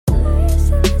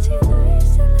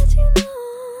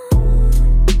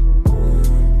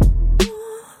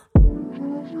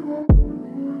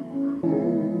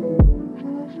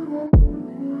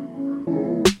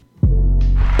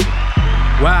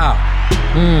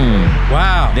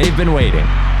Wow. They've been waiting.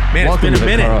 Man, Welcome it's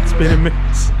been a minute. It's been a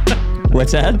minute.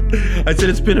 What's that? I said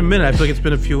it's been a minute. I feel like it's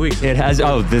been a few weeks. It has.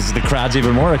 Oh, the crowd's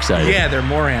even more excited. Yeah, they're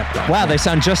more amped up. Wow, they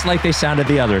sound just like they sounded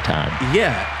the other time.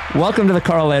 Yeah. Welcome to the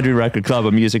Carl Landry Record Club,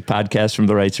 a music podcast from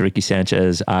the rights of Ricky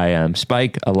Sanchez. I am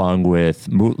Spike, along with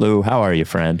Mutlu. How are you,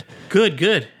 friend?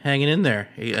 Good. Hanging in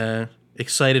there.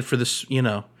 Excited for this,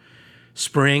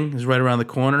 spring is right around the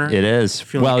corner. It is.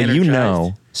 Well,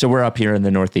 energized. So we're up here in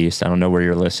the Northeast. I don't know where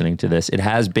you're listening to this. It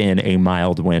has been a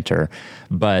mild winter,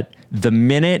 but the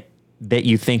minute that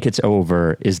you think it's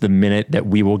over is the minute that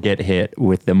we will get hit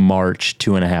with the March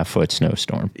 2.5-foot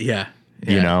snowstorm. Yeah.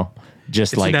 You know?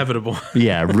 Just it's like inevitable.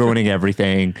 Yeah, ruining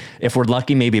everything. If we're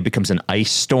lucky, maybe it becomes an ice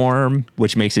storm,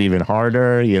 which makes it even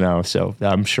harder, so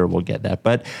I'm sure we'll get that.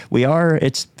 But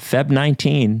it's Feb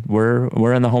 19.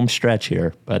 We're in the home stretch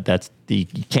here, but you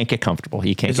can't get comfortable.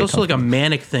 You can't There's get also like a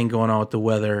manic thing going on with the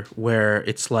weather where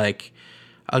it's like,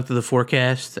 I looked at the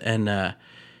forecast and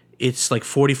it's like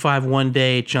 45 one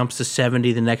day, it jumps to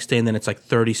 70 the next day, and then it's like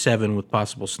 37 with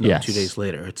possible snow 2 days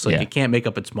later. It's like it can't make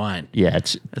up its mind. Yeah,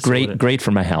 it's great for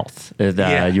my health.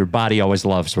 Your body always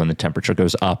loves when the temperature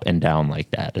goes up and down like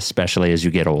that, especially as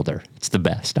you get older. It's the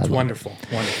best. It's wonderful.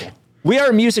 Wonderful. We are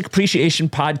a music appreciation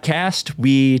podcast.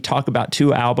 We talk about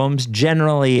 2 albums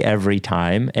generally every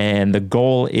time, and the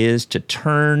goal is to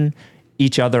turn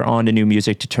each other on to new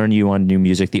music, to turn you on to new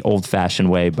music the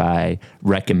old-fashioned way by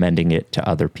recommending it to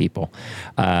other people.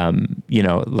 And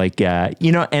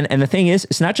the thing is,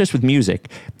 it's not just with music.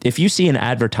 If you see an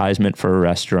advertisement for a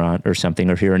restaurant or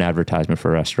something, or hear an advertisement for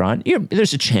a restaurant,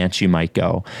 there's a chance you might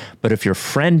go. But if your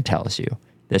friend tells you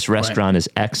this restaurant is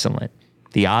excellent,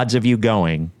 the odds of you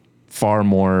going far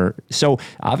more. So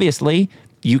obviously,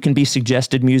 you can be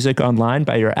suggested music online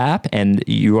by your app, and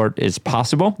it's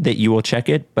possible that you will check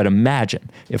it. But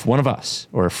imagine if one of us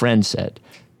or a friend said,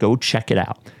 go check it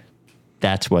out.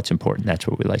 That's what's important. That's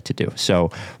what we like to do.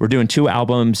 So we're doing 2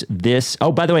 albums.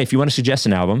 By the way, if you want to suggest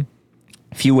an album,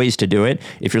 a few ways to do it.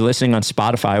 If you're listening on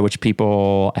Spotify, which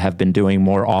people have been doing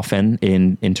more often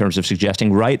in terms of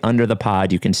suggesting, right under the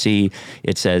pod, you can see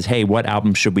it says, hey, what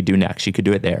album should we do next? You could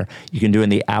do it there. You can do it in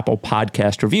the Apple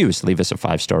Podcast reviews. Leave us a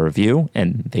 5-star review,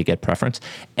 and they get preference,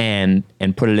 and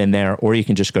put it in there. Or you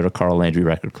can just go to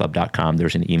carllandryrecordclub.com.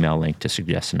 There's an email link to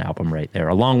suggest an album right there,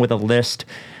 along with a list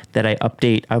that I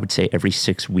update, I would say, every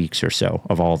 6 weeks or so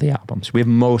of all the albums. We have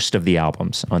most of the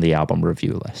albums on the album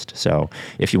review list. So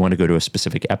if you want to go to a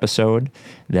specific episode,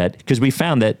 because we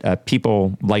found that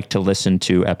people like to listen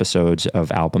to episodes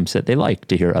of albums that they like,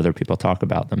 to hear other people talk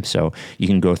about them. So you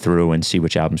can go through and see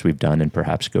which albums we've done and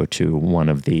perhaps go to one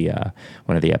of the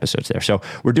episodes there. So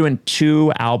we're doing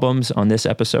 2 albums on this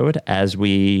episode, as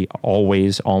we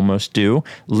always almost do.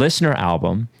 Listener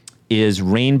album is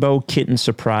Rainbow Kitten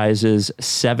Surprises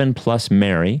 7+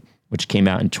 Mary, which came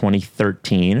out in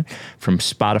 2013 from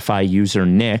Spotify user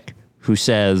Nick, who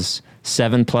says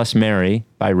 7+ Mary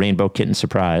by Rainbow Kitten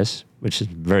Surprise, which is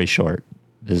very short.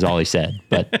 This is all he said,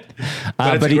 but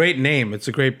it's a great name. It's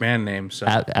a great band name. So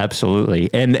absolutely,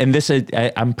 and this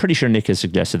I'm pretty sure Nick has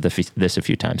suggested this a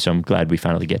few times, so I'm glad we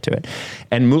finally get to it.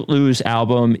 And Mutlu's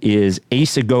album is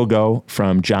Ace A Go-Go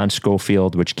from John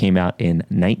Scofield, which came out in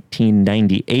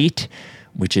 1998,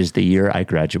 which is the year I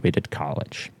graduated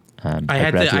college. I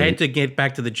had to get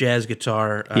back to the jazz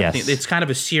guitar. Yes. It's kind of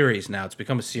a series now. It's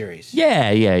become a series. Yeah.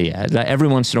 Every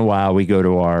once in a while, we go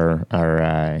to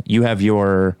our you have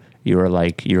your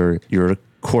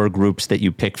core groups that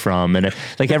you pick from, and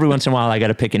like every once in a while I got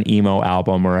to pick an emo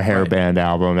album or a hair band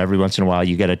album. Every once in a while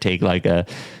you got to take like a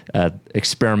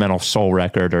experimental soul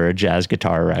record or a jazz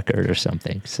guitar record or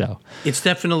something. So it's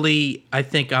definitely, I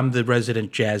think I'm the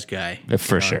resident jazz guy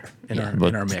for sure in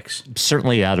our mix.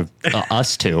 Certainly out of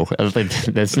us two.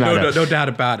 That's not no doubt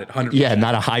about it. 100%. Yeah,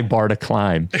 not a high bar to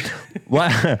climb.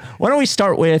 Why don't we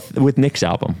start with Nick's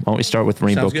album? Why don't we start with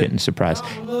Rainbow Kitten Surprise?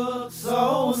 Don't look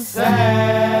so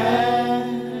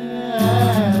sad.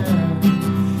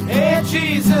 Hey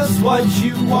Jesus, what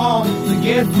you want to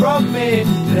get from me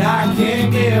that I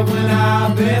can't get when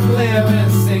I've been living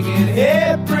singing,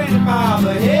 hey pretty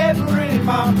mama,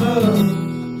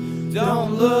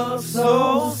 don't look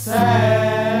so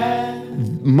sad.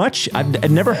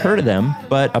 I've never heard of them,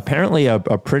 but apparently a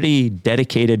pretty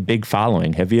dedicated big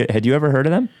following. Had you ever heard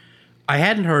of them? I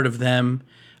hadn't heard of them.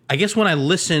 I guess when I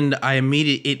listened,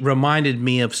 it reminded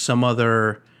me of some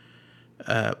other.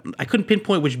 I couldn't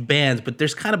pinpoint which bands, but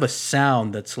there's kind of a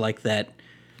sound that's like that.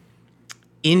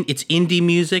 It's indie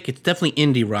music. It's definitely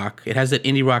indie rock. It has that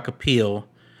indie rock appeal,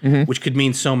 which could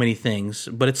mean so many things.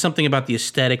 But it's something about the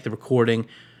aesthetic, the recording.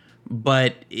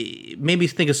 But it made me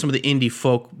think of some of the indie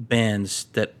folk bands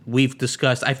that we've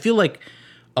discussed. I feel like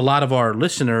a lot of our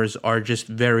listeners are just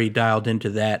very dialed into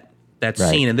that Right.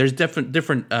 scene, and there's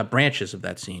different branches of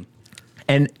that scene.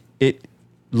 And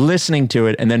listening to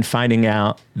it and then finding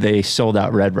out they sold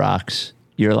out Red Rocks,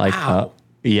 you're like, Wow.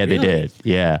 yeah, they Really? did.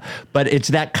 Yeah. But it's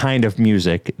that kind of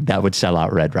music that would sell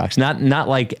out Red Rocks. Not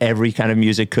like every kind of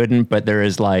music couldn't, but there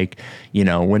is like,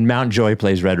 when Mount Joy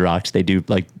plays Red Rocks, they do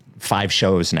like 5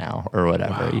 shows now or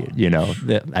whatever.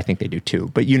 Wow. I think they do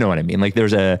 2, but you know what I mean? Like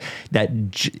there's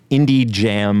indie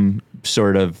jam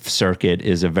sort of circuit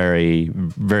is a very,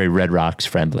 very Red Rocks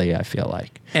friendly, I feel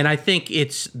like. And I think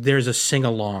there's a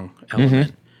sing-along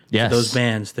element Yes. to those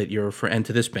bands that you're and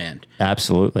to this band.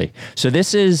 Absolutely. So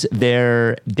this is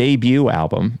their debut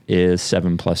album, is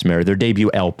 7+ Mary, their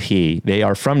debut LP. They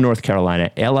are from North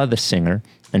Carolina. Ella, the singer,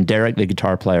 and Derek, the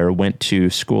guitar player, went to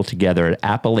school together at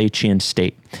Appalachian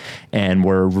State and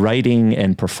were writing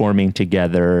and performing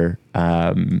together.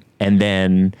 And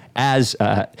then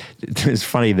it's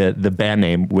funny, the band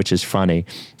name, which is funny,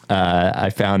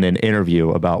 I found an interview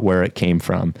about where it came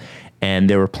from. And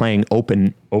they were playing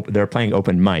open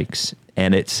mics.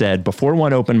 And it said, before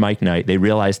one open mic night, they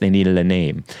realized they needed a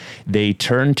name. They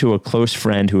turned to a close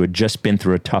friend who had just been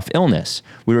through a tough illness.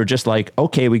 We were just like,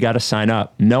 okay, we got to sign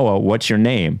up. Noah, what's your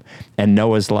name? And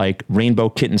Noah's like, Rainbow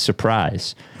Kitten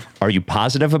Surprise. Are you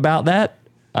positive about that?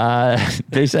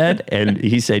 They said. And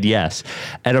he said yes.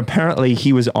 And apparently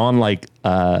he was on like,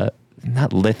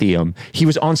 not lithium. He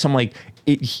was on some like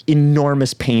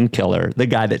enormous painkiller, the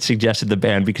guy that suggested the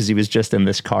band, because he was just in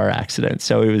this car accident.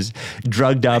 So he was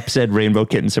drugged up, said Rainbow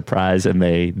Kitten Surprise, and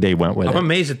they went with it. I'm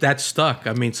amazed that stuck.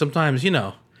 I mean, sometimes,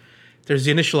 there's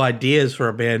the initial ideas for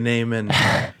a band name, and,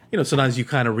 sometimes you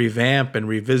kind of revamp and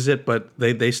revisit, but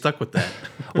they stuck with that.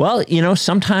 Well,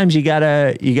 sometimes you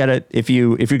gotta, if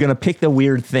you're gonna pick the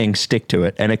weird thing, stick to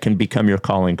it, and it can become your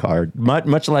calling card.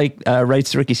 Much like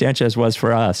Rights Ricky Sanchez was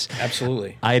for us.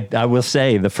 Absolutely. I will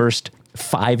say the first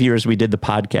 5 years we did the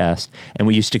podcast, and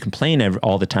we used to complain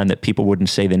all the time that people wouldn't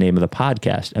say the name of the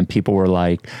podcast, and people were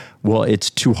like, well, it's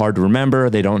too hard to remember.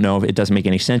 They don't know if it doesn't make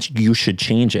any sense. You should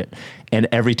change it. And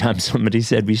every time somebody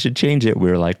said we should change it,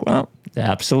 we were like, well,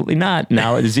 absolutely not.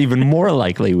 Now it is even more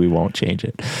likely we won't change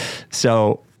it.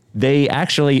 So they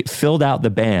actually filled out the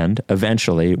band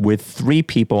eventually with 3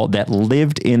 people that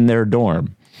lived in their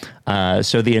dorm.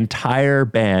 So the entire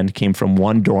band came from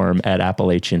one dorm at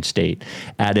Appalachian State,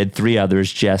 added 3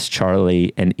 others, Jess,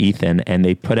 Charlie, and Ethan, and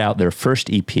they put out their first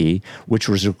EP, which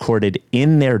was recorded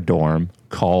in their dorm,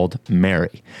 called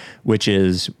Mary, which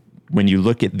is, when you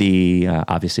look at the,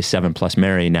 obviously 7+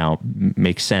 Mary now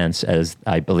makes sense, as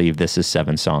I believe this is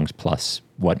 7 songs plus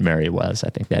what Mary was. I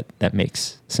think that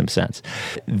makes some sense.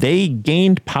 They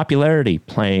gained popularity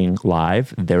playing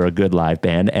live. They're a good live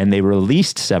band, and they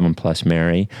released 7+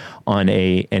 Mary on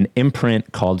an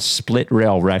imprint called Split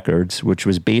Rail Records, which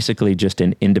was basically just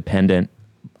an independent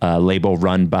label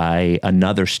run by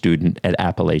another student at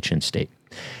Appalachian State.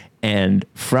 And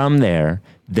from there,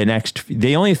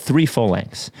 they only have 3 full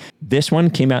lengths. This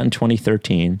one came out in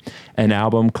 2013. An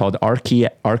album called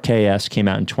RKS came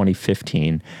out in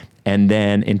 2015. And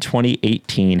then in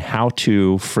 2018, How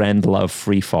to Friend Love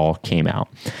Freefall came out.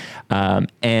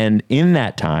 And in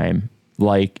that time,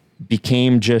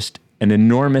 became just an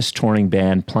enormous touring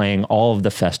band playing all of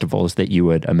the festivals that you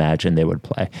would imagine they would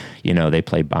play. They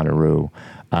played Bonnaroo.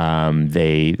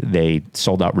 They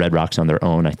sold out Red Rocks on their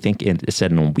own. I think it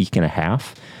said in a week and a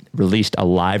half. Released a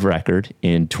live record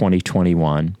in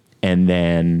 2021, and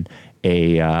then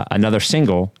another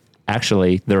single.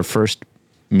 Actually, their first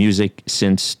music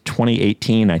since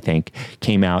 2018, I think,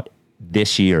 came out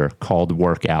this year, called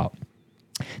Work Out.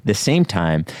 The same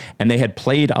time, and they had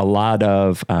played a lot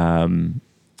of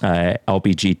LGBTQ,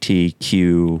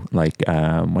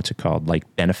 what's it called,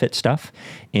 benefit stuff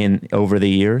over the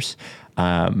years.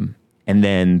 And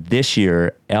then this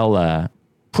year, Ella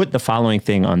put the following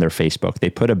thing on their Facebook. They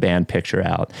put a band picture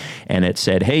out, and it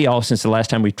said, hey, y'all, since the last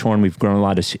time we've toured, we've grown a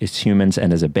lot as humans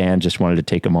and as a band. Just wanted to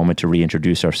take a moment to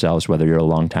reintroduce ourselves, whether you're a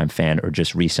longtime fan or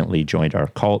just recently joined our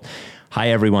cult. Hi,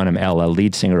 everyone. I'm Ella,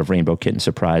 lead singer of Rainbow Kitten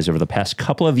Surprise. Over the past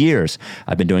couple of years,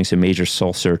 I've been doing some major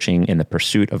soul searching in the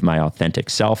pursuit of my authentic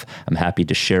self. I'm happy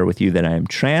to share with you that I am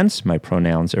trans. My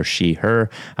pronouns are she, her.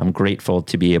 I'm grateful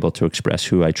to be able to express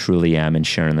who I truly am and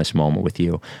share in this moment with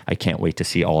you. I can't wait to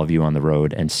see all of you on the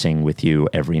road and sing with you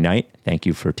every night. Thank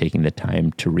you for taking the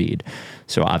time to read.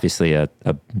 So obviously a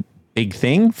big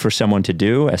thing for someone to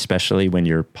do, especially when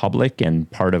you're public and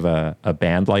part of a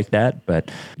band like that, but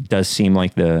it does seem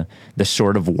like the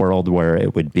sort of world where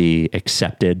it would be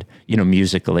accepted,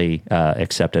 musically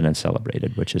accepted and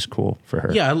celebrated, which is cool for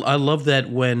her. Yeah, I love that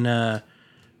when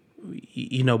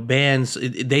bands,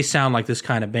 they sound like this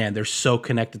kind of band. They're so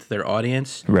connected to their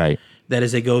audience. Right. That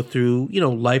as they go through,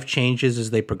 life changes,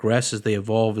 as they progress, as they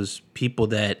evolve as people,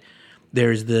 that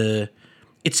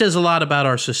it says a lot about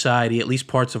our society, at least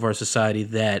parts of our society,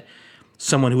 that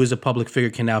someone who is a public figure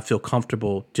can now feel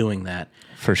comfortable doing that.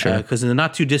 For sure. Because in the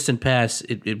not too distant past,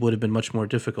 it would have been much more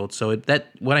difficult. So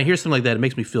when I hear something like that, it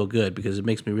makes me feel good, because it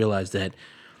makes me realize that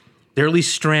there are at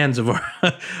least strands of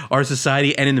our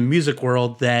society and in the music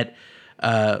world that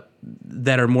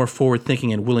are more forward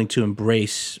thinking and willing to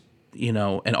embrace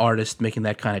an artist making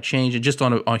that kind of change, and just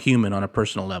on a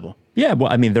personal level. Yeah,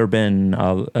 well, I mean, there have been,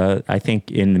 I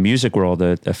think, in the music world,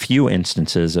 a few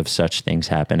instances of such things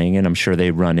happening, and I'm sure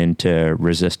they run into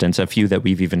resistance. A few that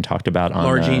we've even talked about on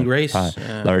Laura Jean Grace.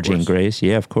 Laura Jean Grace,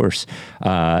 yeah, of course.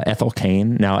 Ethel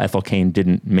Cain. Now, Ethel Cain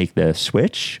didn't make the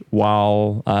switch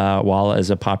while as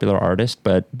a popular artist,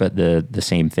 but the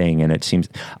same thing, and it seems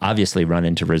obviously run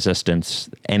into resistance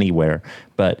anywhere.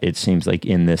 But it seems like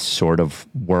in this sort of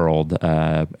world,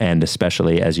 and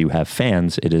especially as you have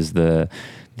fans, it is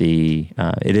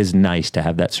it is nice to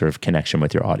have that sort of connection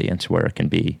with your audience where it can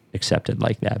be accepted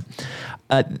like that.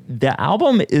 The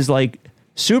album is like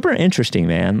super interesting,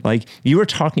 man. Like, you were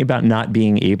talking about not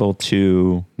being able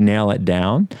to nail it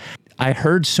down. I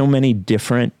heard so many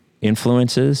different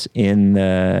influences in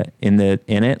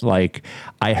it. Like,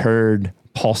 I heard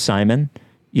Paul Simon,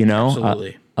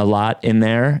 Absolutely. A lot in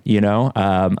there,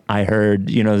 I heard,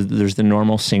 there's the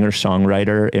normal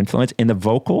singer-songwriter influence in the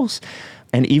vocals.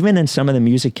 And even in some of the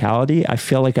musicality, I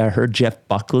feel like I heard Jeff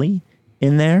Buckley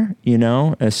in there,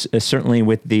 certainly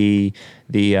with the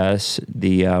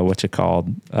what's it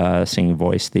called, singing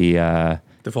voice, the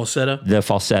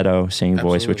falsetto singing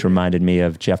voice, which reminded me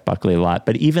of Jeff Buckley a lot.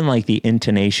 But even like the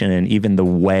intonation and even the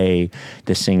way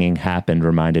the singing happened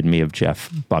reminded me of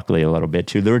Jeff Buckley a little bit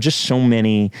too. There were just so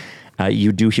many.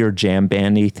 You do hear jam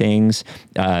bandy things.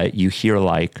 You hear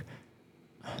like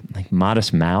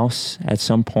Modest Mouse at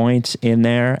some points in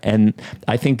there. And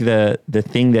I think the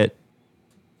thing that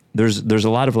there's a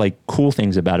lot of like cool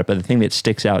things about it, but the thing that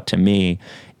sticks out to me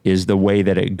is the way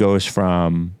that it goes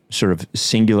from sort of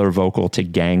singular vocal to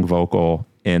gang vocal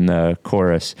in the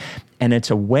chorus. And it's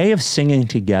a way of singing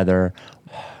together.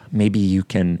 Maybe you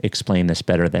can explain this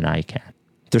better than I can.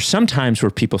 There's some times where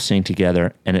people sing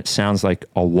together and it sounds like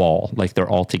a wall, like they're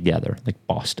all together, like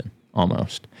Boston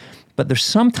almost. But there's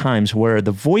some times where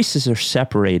the voices are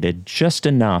separated just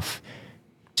enough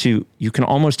you can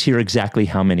almost hear exactly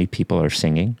how many people are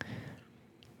singing.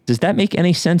 Does that make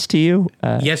any sense to you?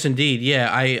 Yes, indeed. Yeah,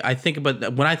 I think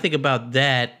when I think about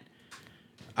that,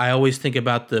 I always think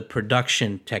about the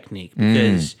production technique,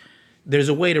 because there's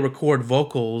a way to record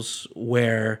vocals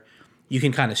where you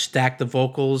can kind of stack the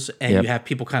vocals and you have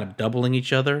people kind of doubling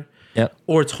each other. Yep.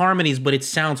 Or it's harmonies, but it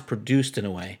sounds produced in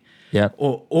a way. Yep.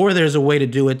 Or there's a way to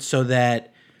do it so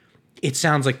that it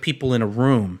sounds like people in a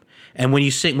room. And when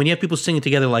you have people singing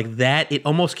together like that, it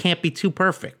almost can't be too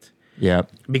perfect.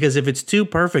 Yep. Because if it's too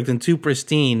perfect and too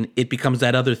pristine, it becomes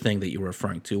that other thing that you're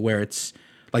referring to, where it's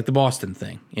like the Boston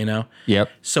thing, Yep.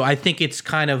 So I think it's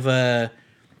kind of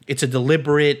it's a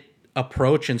deliberate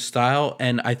approach and style.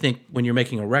 And I think when you're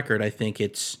making a record, I think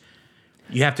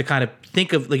you have to kind of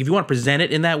think of, like, if you want to present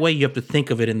it in that way, you have to think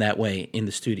of it in that way in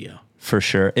the studio. For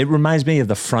sure. It reminds me of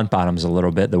the Front Bottoms a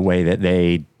little bit, the way that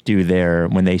they do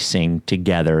when they sing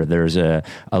together. There's a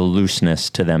looseness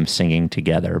to them singing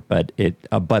together, but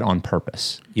on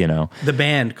purpose, The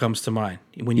Band comes to mind.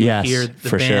 When you hear the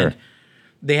for band, sure.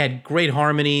 They had great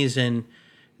harmonies, and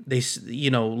they,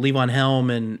 Levon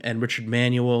Helm and Richard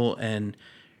Manuel and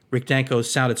Rick Danko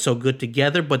sounded so good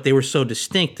together, but they were so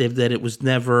distinctive that it was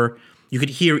never, you could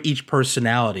hear each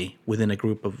personality within a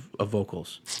group of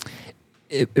vocals.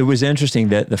 It was interesting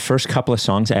that the first couple of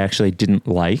songs I actually didn't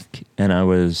like, and I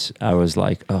was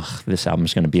like, "Ugh, this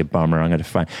album's going to be a bummer. I'm going to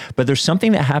find." But there's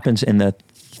something that happens in the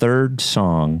third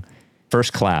song,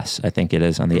 First Class, I think it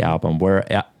is on the album,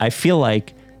 where I feel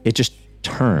like it just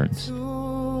turns.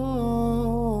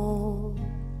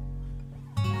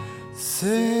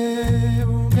 Say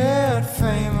we'll get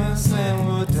famous and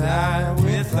we'll die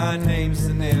with our names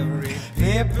in every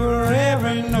paper,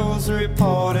 every news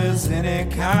report is any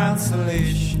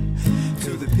consolation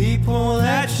to the people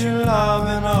that you love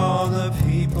and all the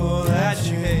people that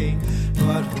you hate,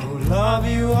 but who love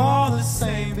you all the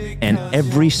same. And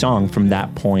every song from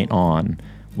that point on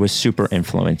was super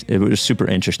influenced. It was super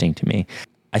interesting to me.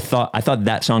 I thought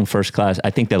that song First Class, I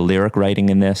think the lyric writing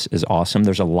in this is awesome.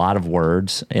 There's a lot of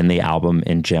words in the album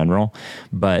in general,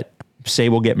 but say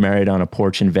we'll get married on a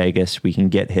porch in Vegas, we can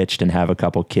get hitched and have a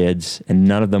couple kids, and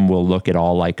none of them will look at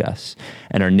all like us.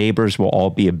 And our neighbors will all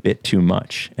be a bit too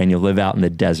much, and you'll live out in the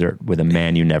desert with a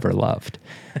man you never loved.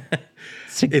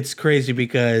 It's crazy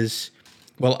because,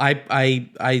 well,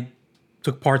 I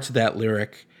took parts of that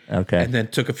lyric, okay, and then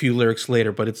took a few lyrics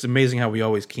later. But it's amazing how we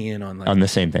always key in on like, on the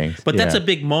same things. But that's a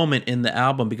big moment in the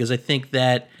album because I think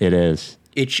that it is.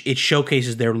 It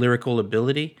showcases their lyrical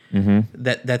ability. Mm-hmm.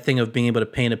 That thing of being able to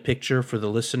paint a picture for the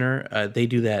listener. They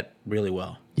do that really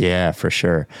well. Yeah, for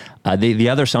sure. The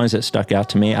other songs that stuck out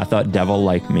to me, I thought "Devil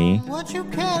Like Me." What you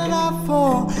cared out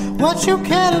for? What you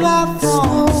cared out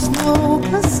for? Smoke,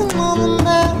 listen on the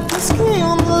left, whiskey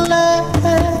on the left.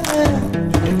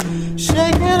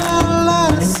 Shaking out a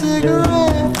light of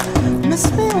cigarette.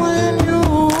 Miss me when you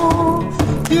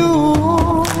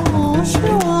wish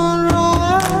you were right.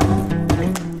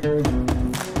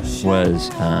 Was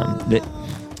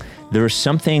there was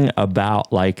something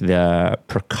about like the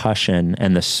percussion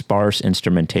and the sparse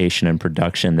instrumentation and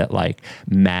production that like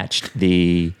matched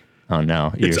the. Oh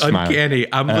no, you're it's smiling. Uncanny.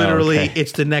 I'm literally. Okay.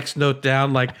 It's the next note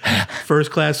down. Like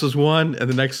first class was one, and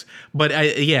the next. But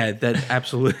that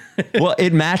absolutely. Well,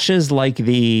 it matches like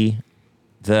the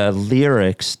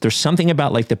lyrics. There's something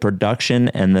about like the production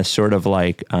and the sort of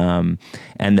like and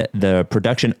the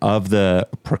production of the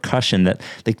percussion that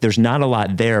like there's not a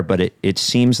lot there, but it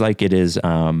seems like it is.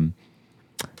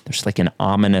 There's like an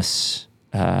ominous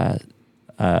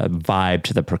vibe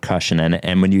to the percussion,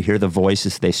 and when you hear the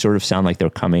voices, they sort of sound like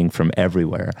they're coming from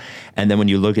everywhere. And then when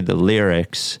you look at the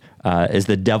lyrics, is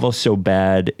the devil so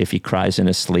bad if he cries in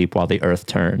his sleep while the earth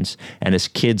turns, and his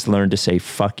kids learn to say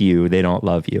fuck you, they don't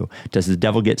love you? Does the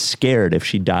devil get scared if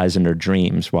she dies in her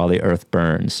dreams while the earth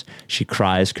burns? She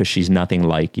cries because she's nothing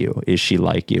like you. Is she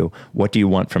like you? What do you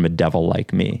want from a devil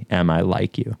like me? Am I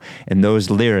like you? And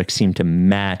those lyrics seem to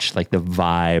match like the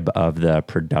vibe of the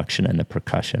production and the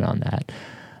percussion on that.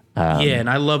 And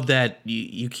I love that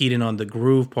you keyed in on the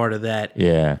groove part of that.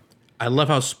 Yeah. I love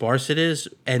how sparse it is,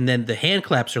 and then the hand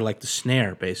claps are like the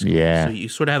snare, basically. Yeah. So you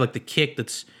sort of have like the kick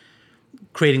that's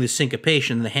creating the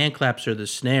syncopation, and the hand claps are the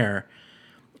snare.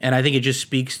 And I think it just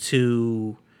speaks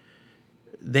to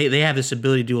they have this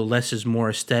ability to do a less is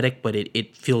more aesthetic, but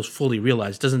it feels fully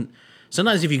realized. It doesn't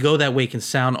sometimes if you go that way, it can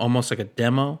sound almost like a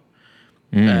demo.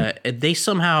 They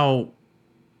somehow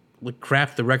would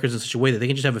craft the records in such a way that they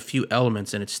can just have a few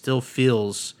elements, and it still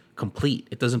feels complete.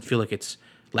 It doesn't feel like it's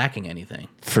lacking anything.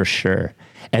 For sure.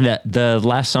 And the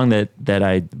last song that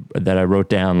I wrote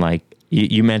down, like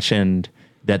you mentioned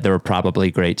that there were probably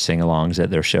great sing-alongs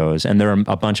at their shows, and there are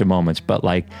a bunch of moments, but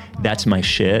like That's My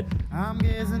Shit. I'm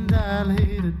gazing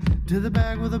dilated to the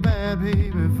back with a bad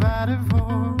baby fighting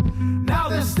for. Now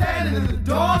they're standing in the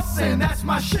door saying that's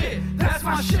my shit, that's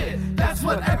my shit, that's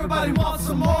what everybody wants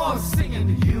some more.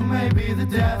 Singing, you may be the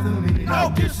death of me,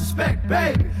 no disrespect,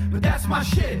 baby, but that's my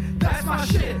shit, that's my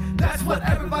shit, that's what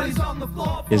everybody's on the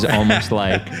floor for. Is almost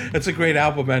like that's a great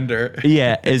album ender.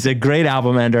 Yeah, is a great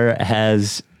album ender.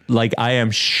 Has like I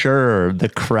am sure the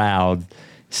crowd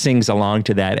sings along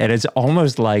to that, and it's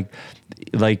almost like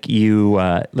you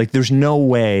like there's no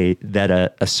way that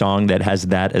a song that has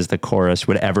that as the chorus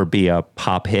would ever be a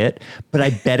pop hit, but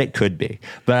I bet it could be.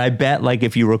 But I bet like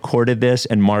if you recorded this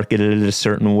and marketed it a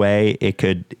certain way, it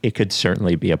could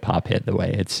certainly be a pop hit the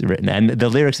way it's written, and the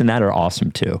lyrics in that are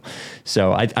awesome too.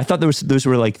 So I thought those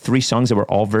were like three songs that were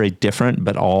all very different,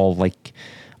 but all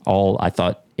I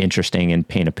thought interesting and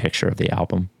paint a picture of the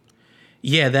album.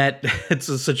 Yeah,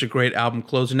 it's such a great album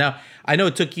closer. Now, I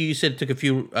know you said it took a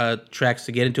few tracks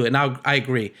to get into it. Now, I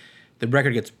agree. The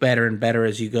record gets better and better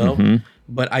as you go. Mm-hmm.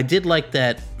 But I did like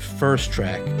that first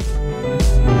track.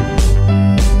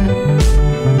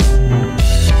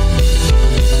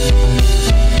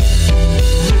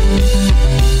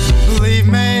 Believe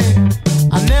me,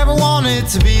 I never wanted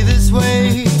to be this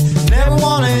way. Never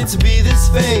wanted to be this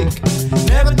fake.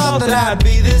 Never thought that I'd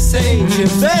be this age. It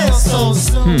failed so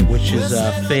soon. Which is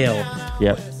Fail.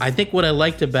 Yep. I think what I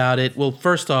liked about it, well,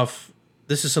 first off,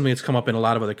 this is something that's come up in a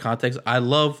lot of other contexts. I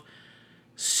love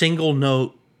single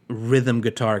note rhythm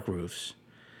guitar grooves.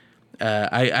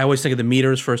 I always think of the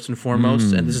meters first and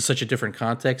foremost, and this is such a different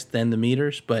context than the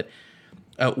meters. But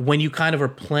when you kind of are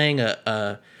playing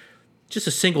just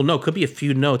a single note, could be a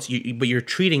few notes, but you're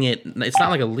treating it, it's not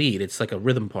like a lead, it's like a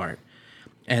rhythm part.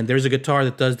 And there's a guitar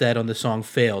that does that on the song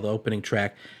Fail, the opening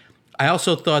track. I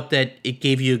also thought that it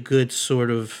gave you a good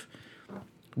sort of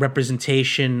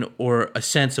representation or a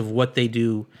sense of what they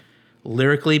do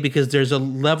lyrically, because there's a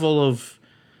level of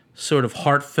sort of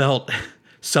heartfelt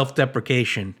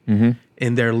self-deprecation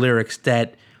in their lyrics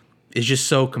that is just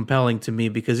so compelling to me,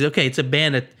 because, okay, it's a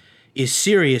band that is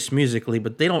serious musically,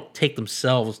 but they don't take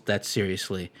themselves that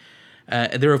seriously.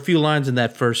 There are a few lines in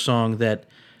that first song that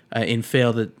in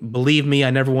Fail that, believe me,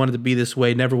 I never wanted to be this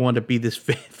way, never wanted to be this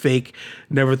fake,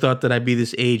 never thought that I'd be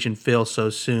this age and fail so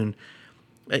soon.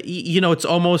 It's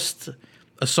almost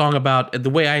a song about, the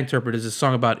way I interpret it, is a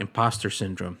song about imposter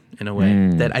syndrome in a way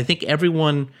that I think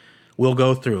everyone will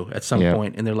go through at some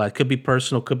point in their life. Could be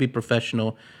personal, could be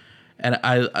professional. And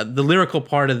the lyrical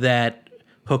part of that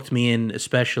hooked me in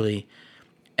especially.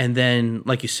 And then,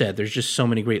 like you said, there's just so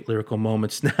many great lyrical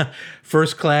moments.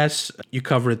 First Class, you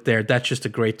cover it there. That's just a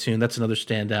great tune. That's another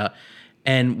standout.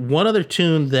 And one other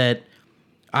tune that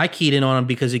I keyed in on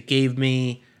because it gave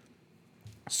me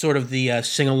sort of the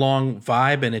sing-along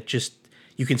vibe, and it just,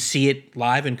 you can see it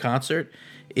live in concert,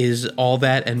 is All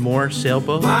That and More,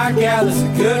 Sailboat. My gal is a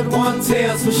good one,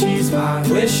 tells me she's mine.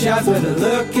 Wish I was better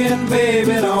looking,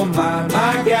 baby, don't mind.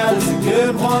 My gal is a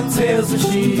good one, tells me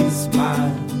she's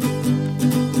mine.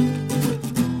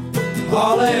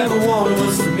 All I ever wanted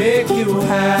was to make you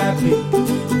happy,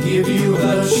 give you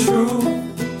the truth.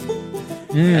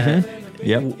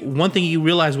 One thing you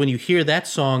realize when you hear that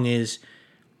song is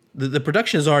the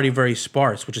production is already very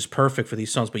sparse, which is perfect for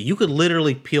these songs, but you could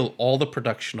literally peel all the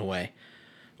production away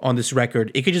on this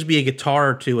record. It could just be a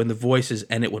guitar or two and the voices,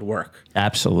 and it would work.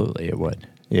 Absolutely, it would.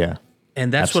 Yeah.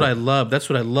 And that's what I love. That's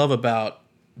what I love about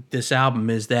this album,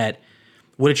 is that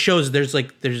what it shows,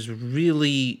 there's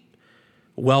really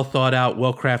well thought out,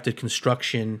 well crafted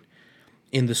construction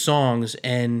in the songs.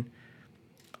 And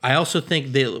I also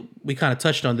think we kind of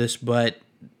touched on this, but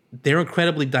they're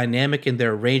incredibly dynamic in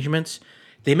their arrangements.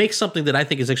 They make something that I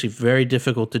think is actually very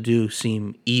difficult to do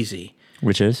seem easy.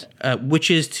 Which is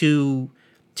to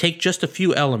take just a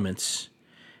few elements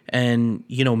and,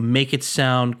 make it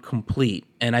sound complete.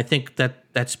 And I think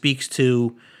that speaks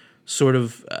to sort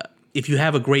of, if you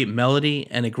have a great melody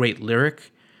and a great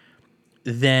lyric,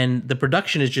 then the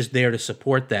production is just there to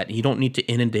support that. You don't need to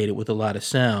inundate it with a lot of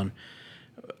sound.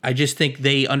 I just think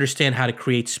they understand how to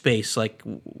create space. Like,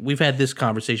 we've had this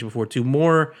conversation before too,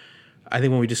 more, I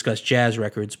think, when we discuss jazz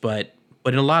records, but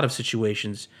in a lot of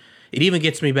situations, it even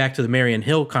gets me back to the Marion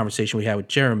Hill conversation we had with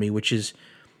Jeremy, which is,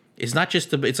 it's not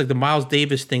just it's like the Miles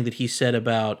Davis thing that he said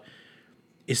about,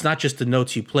 it's not just the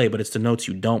notes you play, but it's the notes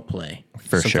you don't play.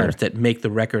 For sometimes sure. that make the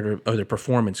record or the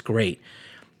performance great.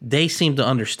 They seem to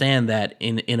understand that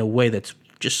in a way that's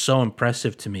just so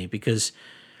impressive to me, because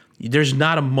there's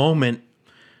not a moment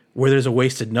where there's a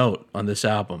wasted note on this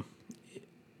album.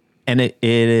 And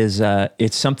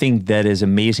it's something that is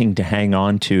amazing to hang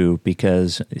on to,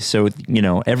 because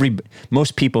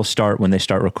most people when they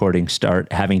start recording,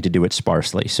 start having to do it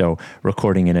sparsely. So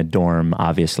recording in a dorm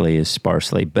obviously is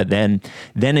sparsely, but then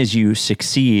as you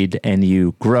succeed and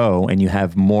you grow and you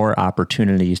have more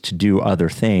opportunities to do other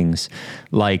things,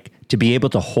 like to be able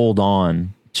to hold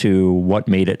on to what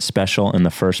made it special in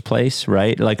the first place,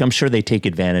 right? Like, I'm sure they take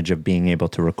advantage of being able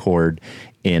to record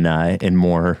in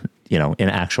more, in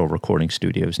actual recording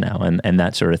studios now and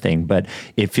that sort of thing. But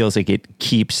it feels like it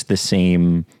keeps the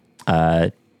same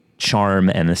charm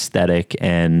and aesthetic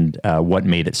and what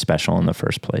made it special in the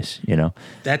first place,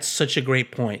 That's such a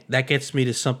great point. That gets me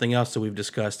to something else that we've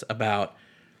discussed about.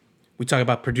 We talk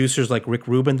about producers like Rick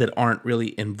Rubin that aren't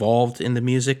really involved in the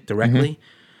music directly.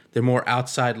 Mm-hmm. They're more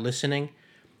outside listening.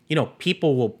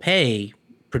 People will pay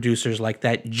producers like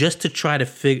that just to try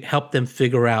to help them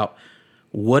figure out,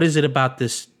 what is it about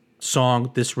this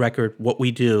song, this record, what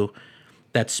we do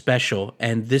that's special.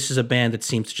 And this is a band that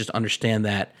seems to just understand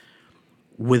that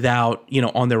without,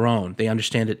 on their own. They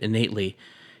understand it innately.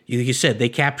 Like you said, they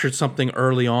captured something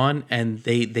early on and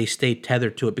they stayed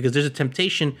tethered to it, because there's a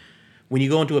temptation when you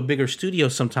go into a bigger studio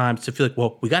sometimes to feel like,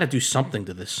 well, we got to do something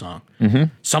to this song. Mm-hmm.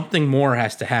 Something more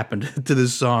has to happen to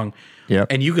this song. Yep.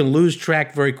 And you can lose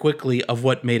track very quickly of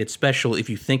what made it special if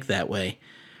you think that way,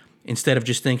 instead of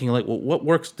just thinking like, well, what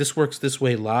works this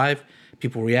way live?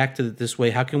 People react to it this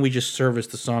way. How can we just service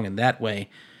the song in that way?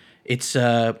 It's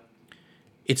a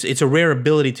rare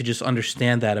ability to just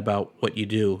understand that about what you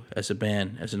do as a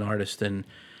band, as an artist. And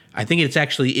I think it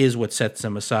actually is what sets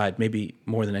them aside, maybe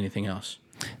more than anything else.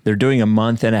 They're doing a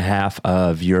month and a half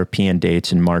of European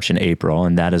dates in March and April,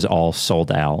 and that is all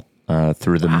sold out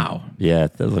through the... Wow. Yeah,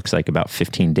 it looks like about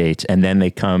 15 dates. And then they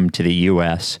come to the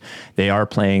U.S. They are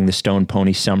playing the Stone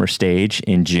Pony Summer Stage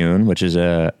in June, which is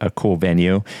a cool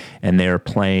venue. And they're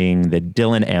playing the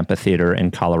Dillon Amphitheater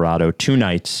in Colorado 2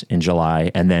 nights in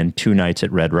July, and then 2 nights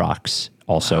at Red Rocks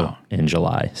also in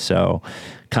July. So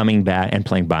coming back and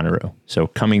playing Bonnaroo. So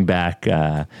coming back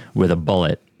with a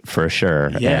bullet for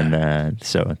sure. Yeah. And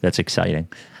so that's exciting.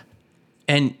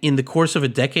 And in the course of a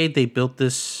decade, they built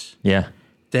this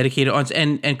dedicated on,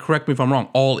 and correct me if I'm wrong,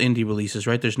 all indie releases,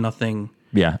 right? There's nothing.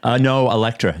 Yeah. No,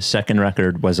 Elektra. Second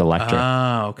record was Elektra.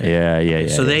 Ah, okay. Yeah.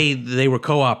 So yeah. they were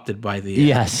co-opted by the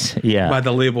Yes. Yeah. by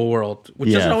the label world,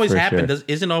 which doesn't always for happen. sure.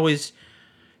 Isn't always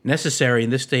necessary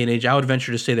in this day and age. I would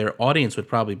venture to say their audience would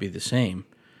probably be the same.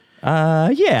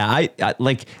 Yeah, I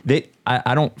like they.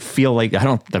 I don't feel like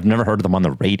I've never heard of them on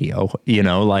the radio. You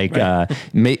know, like Right.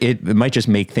 it might just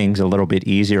make things a little bit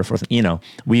easier for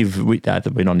we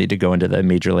don't need to go into the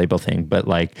major label thing, but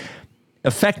like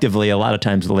effectively, a lot of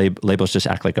times the labels just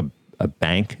act like a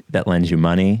bank that lends you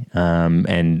money,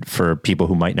 and for people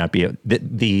who might not be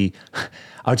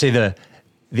I would say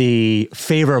the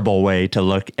favorable way to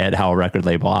look at how a record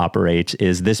label operates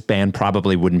is this band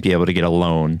probably wouldn't be able to get a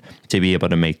loan to be able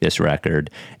to make this record.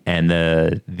 And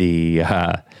the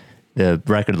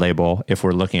record label, if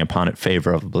we're looking upon it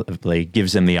favorably,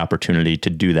 gives them the opportunity to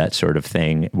do that sort of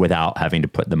thing without having to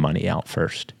put the money out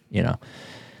first. Yeah,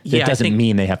 It doesn't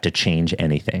mean they have to change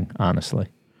anything, honestly.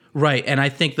 Right. And I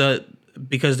think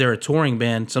because they're a touring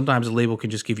band, sometimes the label can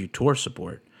just give you tour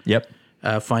support. Yep.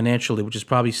 Financially, which is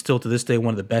probably still to this day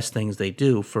one of the best things they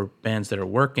do for bands that are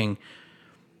working.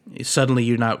 Suddenly,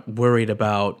 you're not worried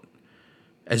about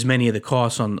as many of the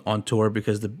costs on tour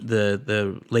because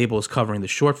the label is covering the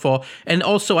shortfall. And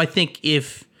also, I think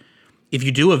if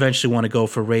you do eventually want to go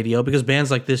for radio, because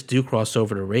bands like this do cross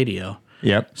over to radio.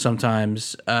 Yep.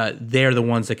 Sometimes they're the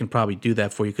ones that can probably do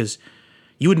that for you, because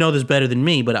you would know this better than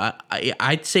me, but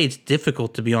I'd say it's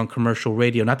difficult to be on commercial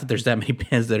radio. Not that there's that many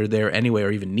bands that are there anyway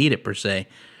or even need it per se,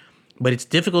 but it's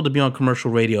difficult to be on commercial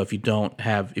radio if you're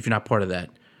not part of that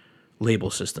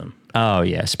label system. Oh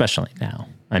yeah, especially now.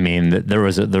 I mean, there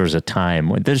was a time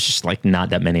when there's just like not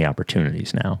that many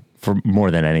opportunities now for more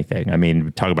than anything. I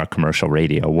mean, talk about commercial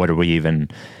radio. What are we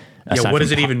even? Yeah, what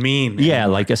does it even mean? Yeah,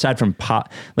 like aside from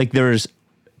pop, like there's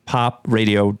pop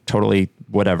radio, totally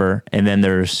whatever, and then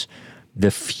there's the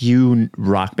few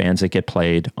rock bands that get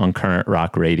played on current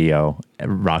rock radio,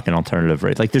 rock and alternative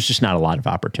radio. Like there's just not a lot of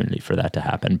opportunity for that to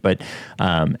happen. But,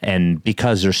 and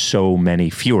because there's so many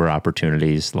fewer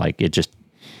opportunities, like it just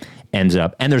ends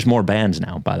up, and there's more bands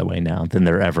now, by the way, now than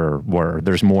there ever were.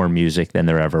 There's more music than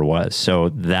there ever was. So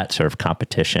that sort of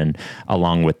competition,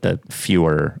 along with the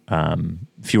fewer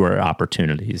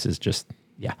opportunities, is just,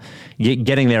 yeah,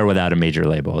 getting there without a major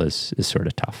label is sort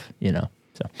of tough,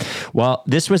 So, well,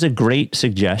 this was a great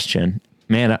suggestion.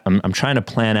 Man, I'm trying to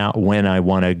plan out when I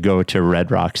want to go to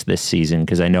Red Rocks this season,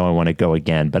 because I know I want to go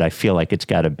again, but I feel like it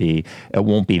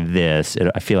won't be this.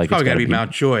 I feel like Probably it's got to be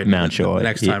Mount Joy. The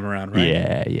next Yeah. time around,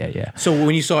 right? Yeah. So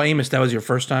when you saw Amos, that was your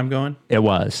first time going? It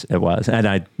was. And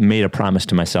I made a promise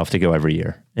to myself to go every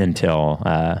year until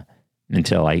I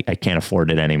can't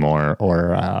afford it anymore,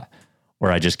 or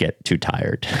I just get too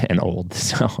tired and old.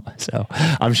 So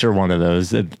I'm sure one of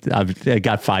those. I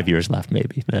got 5 years left,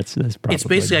 maybe. That's probably. It's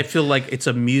basically, I feel like it's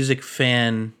a music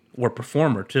fan or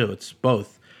performer too. It's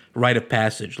both rite of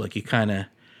passage. Like you kind of.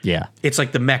 Yeah. It's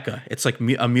like the Mecca. It's like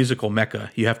a musical Mecca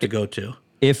you have to go to.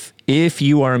 If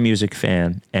you are a music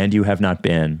fan and you have not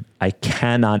been, I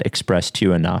cannot express to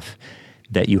you enough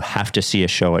that you have to see a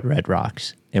show at Red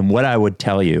Rocks. And what I would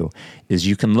tell you is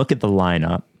you can look at the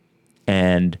lineup,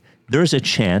 and there's a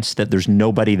chance that there's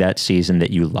nobody that season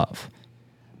that you love.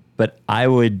 But I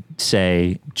would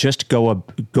say just go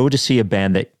to see a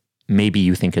band that maybe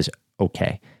you think is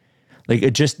okay.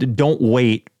 Like, just don't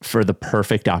wait for the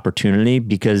perfect opportunity,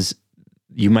 because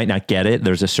you might not get it.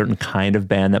 There's a certain kind of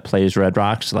band that plays Red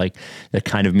Rocks, like the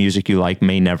kind of music you like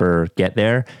may never get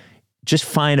there. Just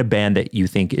find a band that you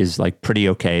think is like pretty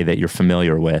okay, that you're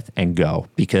familiar with, and go,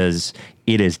 because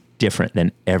it is different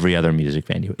than every other music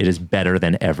venue. It is better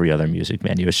than every other music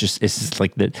venue. It's just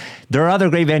like that. There are other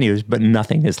great venues, but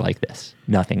nothing is like this.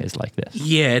 Nothing is like this.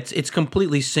 Yeah, it's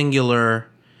completely singular,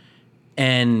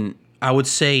 and I would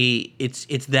say it's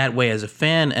that way as a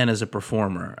fan and as a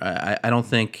performer. I don't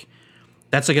think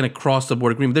that's like an across the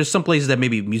board agreement. There's some places that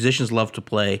maybe musicians love to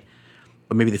play,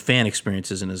 but maybe the fan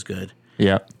experience isn't as good.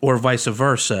 Yeah. Or vice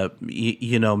versa.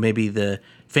 Maybe the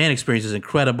fan experience is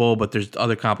incredible, but there's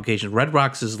other complications. Red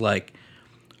Rocks is like,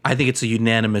 I think it's a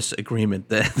unanimous agreement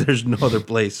that there's no other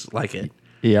place like it.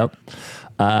 Yep.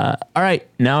 All right.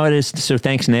 Now it is. So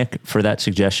thanks, Nick, for that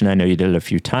suggestion. I know you did it a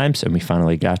few times, and we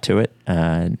finally got to it.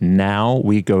 Now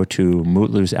we go to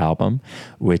Mootlu's album,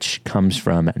 which comes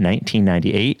from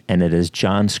 1998, and it is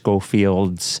John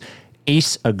Scofield's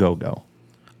Ace A Go-Go.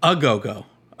 A Go-Go.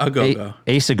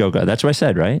 Ace A Go-Go. That's what I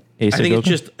said, right? Ace I think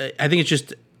it's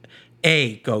just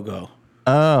a Go-Go.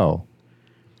 Oh.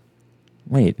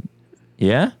 Wait.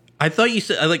 Yeah? I thought you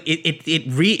said like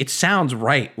it sounds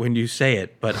right when you say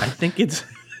it, but I think it's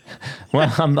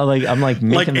Well, I'm like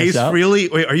making Like this Ace up.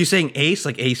 Frehley? Wait, are you saying Ace,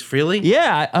 like Ace Frehley?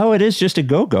 Yeah. Oh, it is just a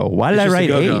go-go. Why did I write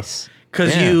Ace?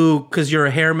 Because you're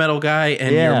a hair metal guy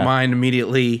and your Yeah. mind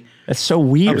immediately That's so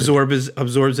weird.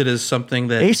 absorbs it as something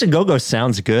that Ace and Go-Go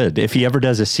sounds good. If he ever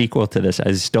does a sequel to this,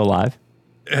 is he still alive?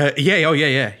 yeah, oh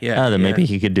yeah. Then maybe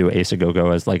he could do Ace a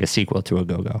Go-Go as like a sequel to a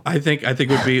Go-Go. I think it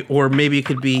would be, or maybe it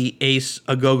could be Ace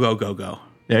a Go.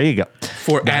 There you go.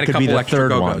 For add a could be couple the extra third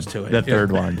Go-Go's one. to it. The Yeah.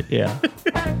 third one, yeah.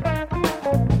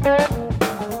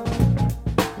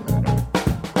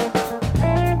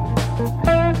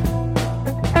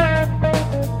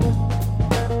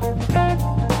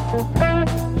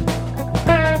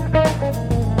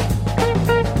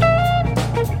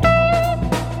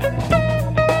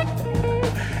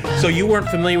 So you weren't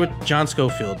familiar with John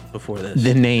Scofield before this?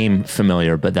 The name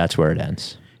familiar, but that's where it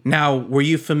ends. Now, were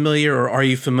you familiar or are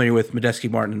you familiar with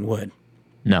Medeski, Martin, and Wood?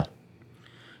 No.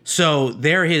 So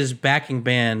they're his backing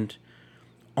band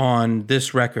on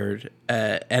this record.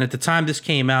 And at the time this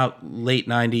came out, late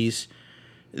 90s,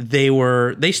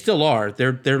 they still are.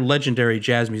 They're legendary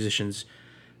jazz musicians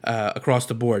across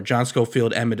the board, John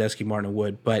Scofield and Medeski, Martin, and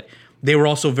Wood. But they were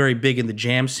also very big in the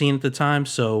jam scene at the time.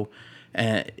 So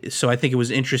I think it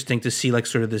was interesting to see like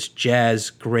sort of this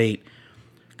jazz great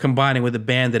combining with a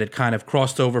band that had kind of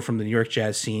crossed over from the New York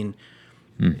jazz scene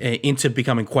into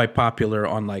becoming quite popular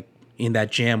on like in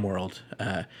that jam world.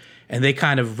 And they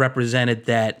kind of represented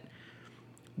that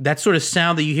sort of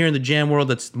sound that you hear in the jam world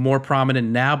that's more prominent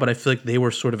now, but I feel like they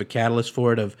were sort of a catalyst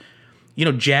for it of,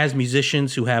 jazz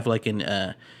musicians who have like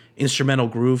an instrumental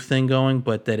groove thing going,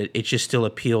 but that it just still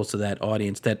appeals to that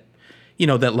audience that,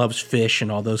 that loves Fish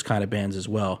and all those kind of bands as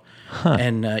well.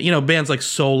 And, bands like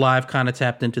Soul Live kind of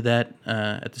tapped into that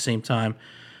at the same time.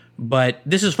 But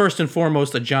this is first and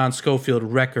foremost a John Scofield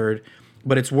record,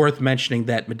 but it's worth mentioning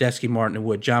that Medeski, Martin, and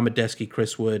Wood, John Medeski,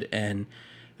 Chris Wood, and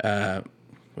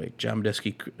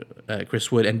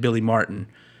Chris Wood and Billy Martin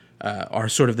are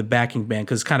sort of the backing band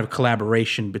because it's kind of a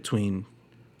collaboration between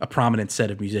a prominent set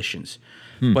of musicians.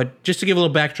 But just to give a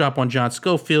little backdrop on John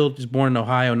Scofield, he was born in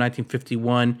Ohio in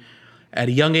 1951. At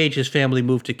a young age, his family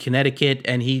moved to Connecticut,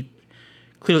 and it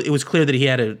was clear that he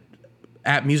had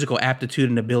a musical aptitude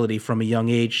and ability from a young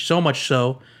age, so much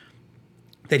so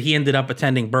that he ended up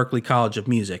attending Berklee College of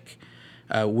Music,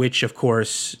 which, of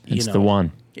course, It's the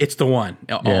one. It's the one.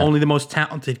 Only the most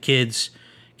talented kids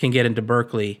can get into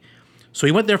Berklee. So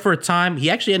he went there for a time. He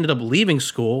actually ended up leaving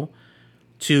school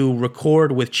to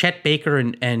record with Chet Baker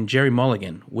and Jerry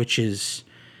Mulligan, which is,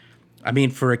 I mean,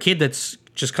 for a kid that's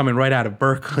just coming right out of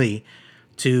Berklee,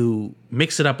 to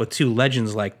mix it up with two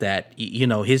legends like that,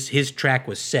 his track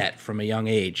was set from a young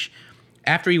age.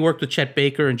 After he worked with Chet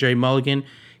Baker and Jerry Mulligan,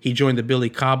 he joined the Billy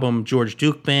Cobham George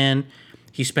Duke Band.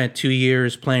 He spent 2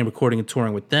 years playing, recording, and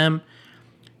touring with them.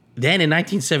 Then in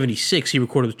 1976, he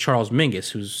recorded with Charles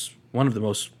Mingus, who's one of the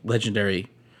most legendary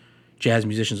jazz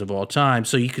musicians of all time.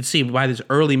 So you could see by his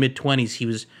early mid-20s, he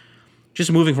was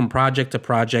just moving from project to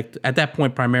project. At that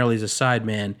point, primarily as a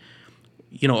sideman,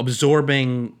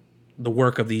 absorbing the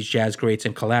work of these jazz greats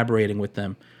and collaborating with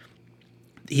them.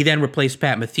 He then replaced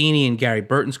Pat Metheny and Gary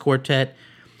Burton's quartet.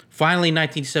 Finally, in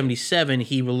 1977,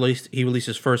 he released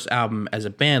his first album as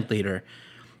a band leader.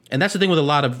 And that's the thing with a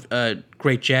lot of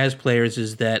great jazz players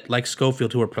is that, like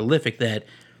Scofield, who are prolific, that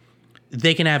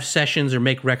they can have sessions or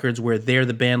make records where they're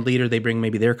the band leader, they bring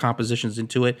maybe their compositions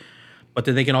into it, but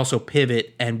then they can also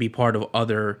pivot and be part of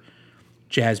other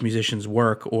jazz musicians'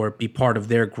 work or be part of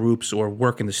their groups or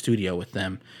work in the studio with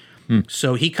them.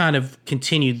 So he kind of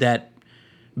continued that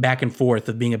back and forth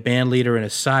of being a band leader and a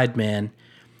sideman.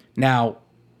 Now,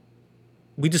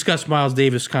 we discussed Miles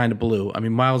Davis kind of blue. I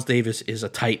mean, Miles Davis is a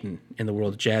titan in the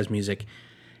world of jazz music.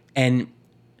 And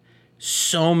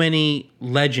so many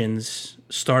legends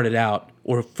started out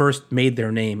or first made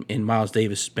their name in Miles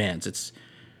Davis bands. It's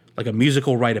like a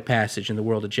musical rite of passage in the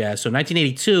world of jazz. So in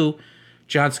 1982,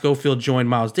 John Scofield joined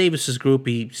Miles Davis's group.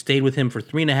 He stayed with him for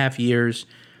 3.5 years.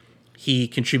 He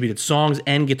contributed songs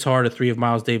and guitar to 3 of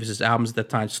Miles Davis's albums at that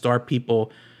time, Star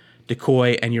People,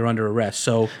 Decoy, and You're Under Arrest.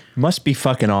 So must be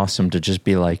fucking awesome to just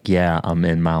be like, yeah, I'm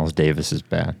in Miles Davis's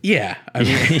band. Yeah. I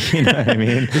mean, You know what I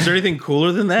mean? is there anything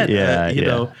cooler than that? Yeah, you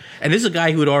know. And this is a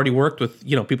guy who had already worked with,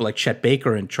 people like Chet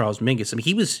Baker and Charles Mingus. I mean,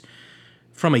 he was,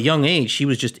 from a young age, he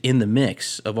was just in the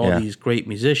mix of all these great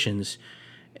musicians.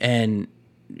 And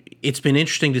it's been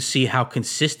interesting to see how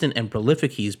consistent and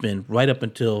prolific he's been right up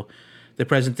until the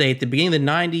present day. At the beginning of the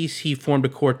 90s, he formed a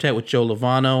quartet with Joe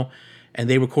Lovano, and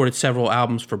they recorded several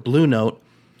albums for Blue Note.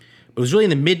 But it was really in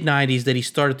the mid-90s that he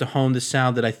started to hone the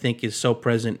sound that I think is so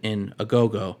present in A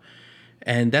Go-Go.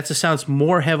 And that's a sound that's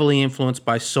more heavily influenced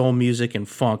by soul music and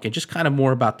funk and just kind of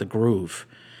more about the groove.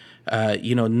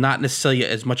 Not necessarily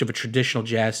as much of a traditional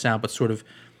jazz sound, but sort of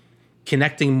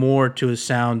connecting more to a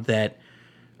sound that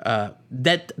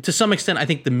to some extent, I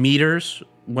think the Meters,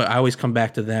 I always come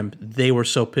back to them, they were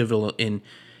so pivotal in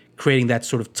creating that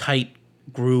sort of tight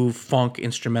groove funk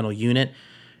instrumental unit.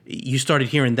 You started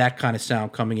hearing that kind of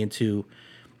sound coming into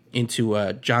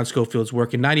John Scofield's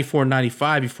work. In 94 and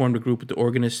 95, he formed a group with the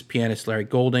organist, pianist Larry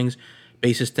Goldings,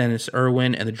 bassist Dennis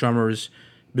Irwin, and the drummers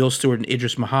Bill Stewart and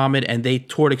Idris Muhammad, and they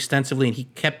toured extensively, and he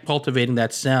kept cultivating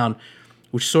that sound,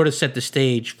 which sort of set the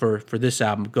stage for this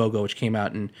album, Go-Go, which came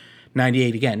out in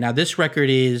 98 again. Now, this record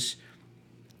is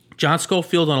John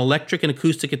Scofield on electric and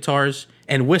acoustic guitars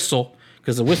and whistle,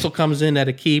 because the whistle comes in at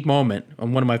a key moment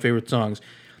on one of my favorite songs.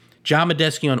 John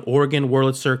Medeski on organ,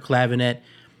 Wurlitzer, clavinet,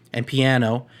 and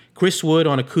piano. Chris Wood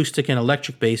on acoustic and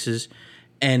electric basses,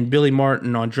 and Billy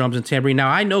Martin on drums and tambourine. Now,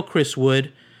 I know Chris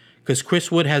Wood because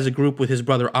Chris Wood has a group with his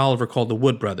brother Oliver called the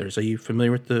Wood Brothers. Are you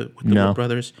familiar with the Wood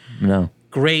Brothers? No.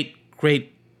 Great.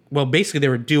 Well, basically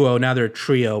they're a duo. Now they're a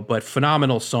trio, but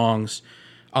phenomenal songs.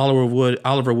 Oliver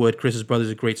Wood, Chris's brother, is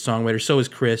a great songwriter. So is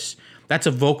Chris. That's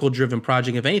a vocal-driven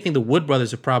project. If anything, the Wood Brothers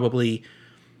have probably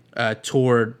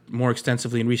toured more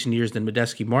extensively in recent years than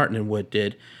Medeski, Martin, and Wood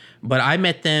did. But I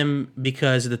met them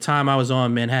because at the time I was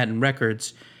on Manhattan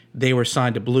Records, they were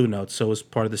signed to Blue Note, so it was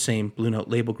part of the same Blue Note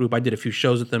label group. I did a few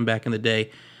shows with them back in the day.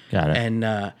 Got it.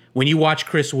 And when you watch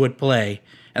Chris Wood play,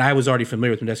 and I was already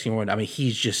familiar with Medeski Martin, I mean,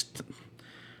 he's just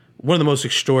one of the most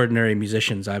extraordinary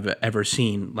musicians I've ever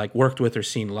seen, like worked with or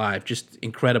seen live. Just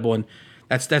incredible, and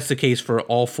that's the case for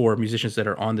all four musicians that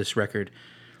are on this record.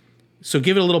 So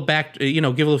give it a little give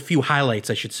it a few highlights,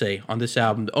 I should say, on this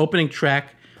album. The opening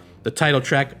track, the title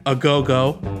track, A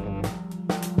Go-Go.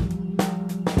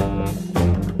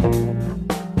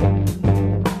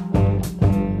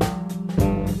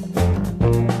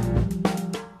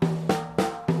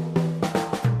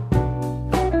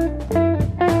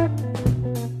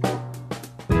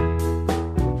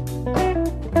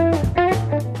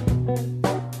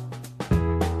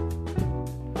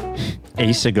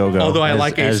 Ace A Go-Go. Although I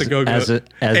like Ace A Go-Go,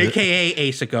 a.k.a.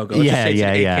 Ace A Go-Go.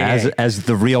 Yeah. As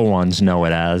the real ones know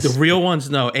it as. The real ones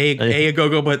know A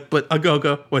Go-Go, but A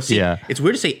Go-Go. Well, see, it's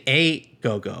weird to say A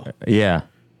Go-Go. Yeah.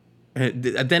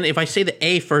 Then if I say the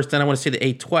A first, then I want to say the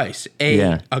A twice.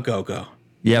 A Go-Go.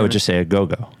 Yeah, I would just say A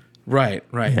Go-Go. Right.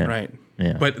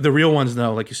 Yeah. But the real ones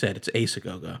know, like you said, it's Ace A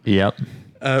Go-Go. Yep.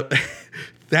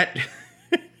 That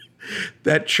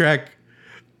track.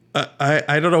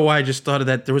 I don't know why I just thought of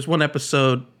that. There was one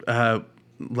episode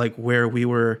where we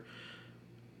were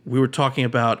talking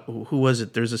about, who was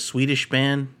it? There's a Swedish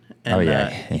band,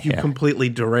 and you completely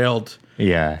derailed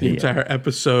the entire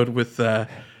episode with.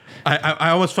 I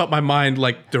almost felt my mind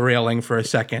like derailing for a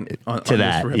second on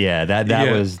that. This yeah,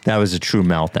 that was a true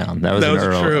meltdown. That was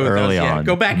early on.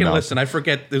 Go back and listen. I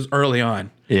forget it was early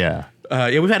on. Yeah.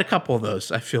 We've had a couple of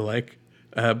those, I feel like.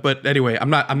 But anyway, I'm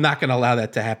not going to allow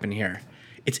that to happen here.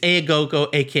 It's A Go-Go,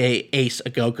 a.k.a. Ace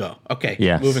A Go-Go. Okay,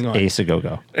 moving on. Ace A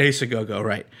Go-Go. Ace A Go-Go,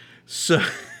 right. So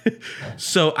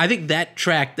I think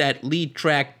that lead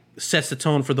track sets the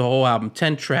tone for the whole album.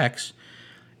 10 tracks.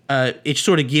 It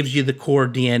sort of gives you the core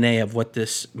DNA of what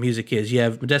this music is. You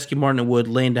have Medeski, Martin, and Wood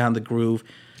laying down the groove.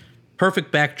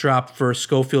 Perfect backdrop for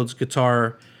Scofield's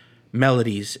guitar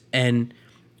melodies. And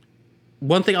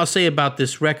one thing I'll say about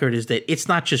this record is that it's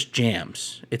not just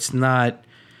jams. It's not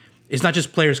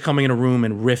just players coming in a room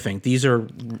and riffing. These are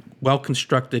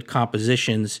well-constructed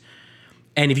compositions.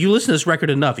 And if you listen to this record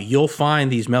enough, you'll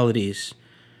find these melodies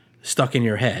stuck in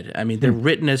your head. I mean, they're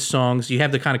written as songs. You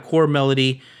have the kind of core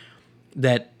melody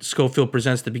that Scofield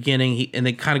presents at the beginning, and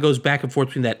it kind of goes back and forth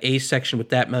between that A section with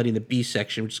that melody and the B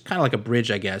section, which is kind of like a bridge,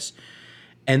 I guess.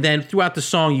 And then throughout the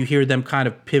song, you hear them kind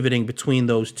of pivoting between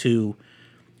those two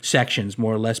sections,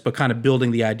 more or less, but kind of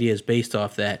building the ideas based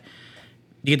off that.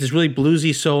 You get this really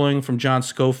bluesy soloing from John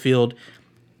Scofield.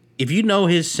 If you know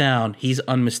his sound, he's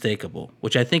unmistakable,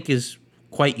 which I think is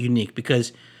quite unique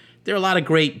because there are a lot of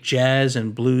great jazz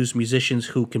and blues musicians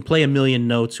who can play a million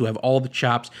notes, who have all the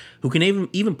chops, who can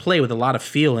even play with a lot of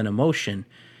feel and emotion.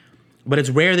 But it's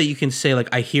rare that you can say, like,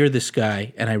 I hear this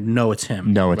guy and I know it's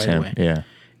him. No, it's him, yeah.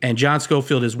 And John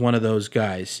Scofield is one of those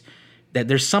guys that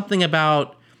there's something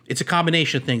about. It's a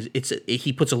combination of things.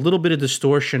 He puts a little bit of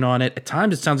distortion on it. At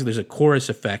times, it sounds like there's a chorus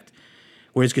effect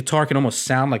where his guitar can almost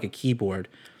sound like a keyboard.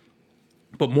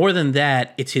 But more than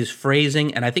that, it's his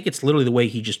phrasing, and I think it's literally the way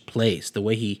he just plays, the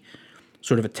way he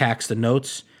sort of attacks the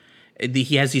notes.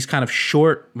 He has these kind of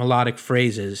short melodic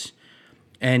phrases,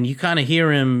 and you kind of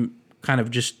hear him kind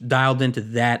of just dialed into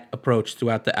that approach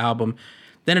throughout the album.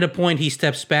 Then at a point, he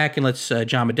steps back and lets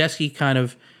John Medeski kind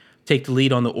of take the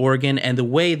lead on the organ, and the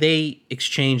way they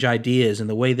exchange ideas and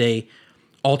the way they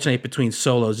alternate between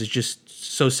solos is just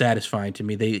so satisfying to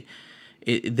me.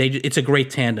 It's a great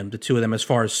tandem, the two of them, as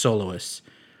far as soloists.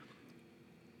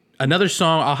 Another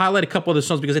song, I'll highlight a couple of the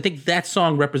songs because I think that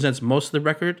song represents most of the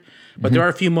record, but there are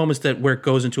a few moments where it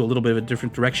goes into a little bit of a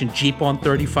different direction. Jeep on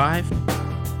 35.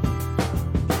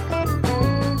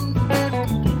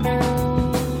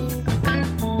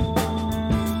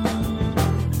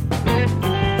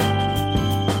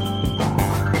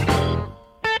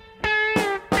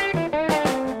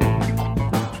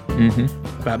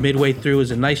 About midway through is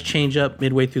a nice change up.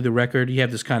 Midway through the record, you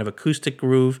have this kind of acoustic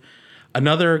groove.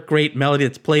 Another great melody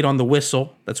that's played on the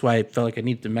whistle. That's why I felt like I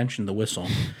needed to mention the whistle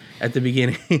at the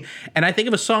beginning. And I think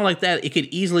of a song like that, it could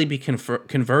easily be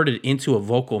converted into a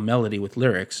vocal melody with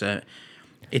lyrics.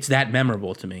 It's that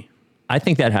memorable to me. I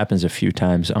think that happens a few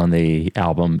times on the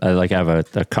album. I have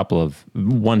a couple of,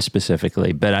 one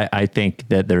specifically, but I think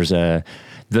that there's the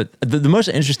most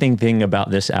interesting thing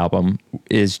about this album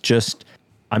is just,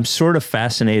 I'm sort of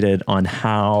fascinated on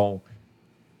how,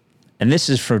 and this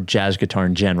is for jazz guitar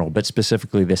in general, but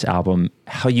specifically this album,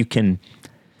 how you can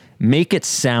make it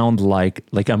sound like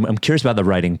I'm curious about the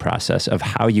writing process of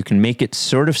how you can make it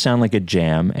sort of sound like a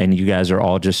jam, and you guys are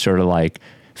all just sort of like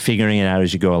figuring it out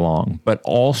as you go along. But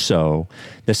also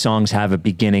the songs have a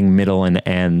beginning, middle, and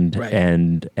end, right,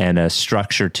 and a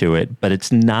structure to it, but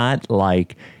it's not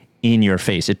like in your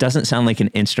face. It doesn't sound like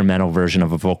an instrumental version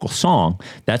of a vocal song.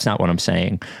 That's not what I'm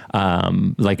saying.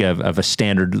 Like of a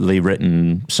standardly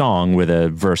written song with a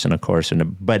verse and a chorus,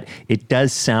 but it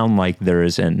does sound like there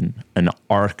is an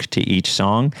arc to each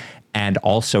song, and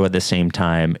also at the same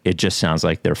time, it just sounds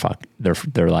like they're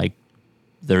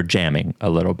jamming a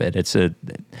little bit.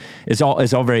 It's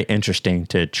all very interesting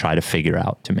to try to figure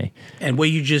out to me. And what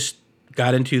you just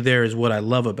got into there is what I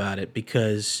love about it,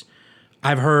 because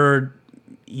I've heard,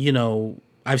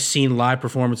 I've seen live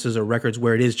performances or records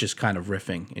where it is just kind of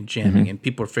riffing and jamming, and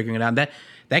people are figuring it out. That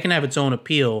can have its own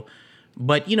appeal.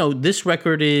 But, this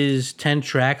record is 10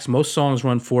 tracks. Most songs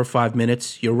run 4 or 5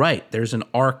 minutes. You're right. There's an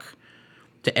arc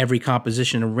to every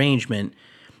composition arrangement.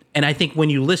 And I think when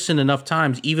you listen enough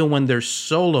times, even when they're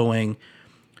soloing,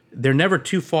 they're never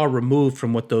too far removed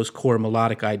from what those core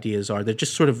melodic ideas are. They're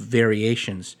just sort of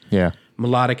variations. Yeah.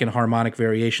 Melodic and harmonic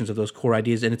variations of those core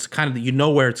ideas, and it's kind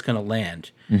of where it's going to land.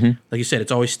 Like you said,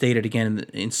 it's always stated again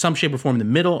in some shape or form in the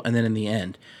middle and then in the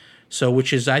end. So,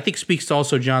 which is, I think, speaks to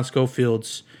also John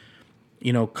Scofield's,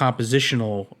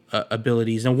 compositional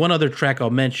abilities. And one other track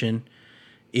I'll mention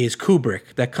is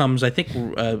Kubrick. That comes, I think,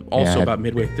 also about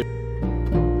midway through.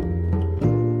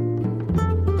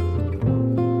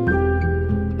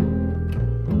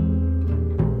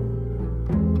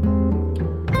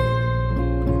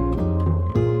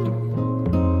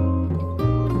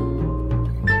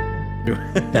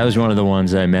 That was one of the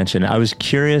ones I mentioned. I was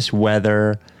curious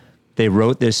whether they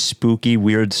wrote this spooky,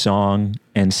 weird song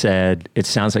and said, it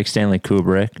sounds like Stanley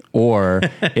Kubrick, or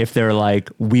if they're like,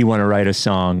 we want to write a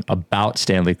song about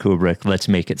Stanley Kubrick, let's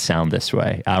make it sound this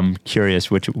way. I'm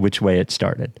curious which way it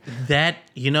started. That,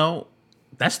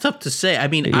 that's tough to say. I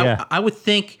mean, yeah. I would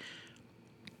think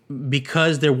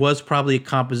because there was probably a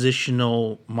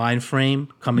compositional mind frame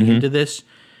coming into this,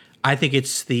 I think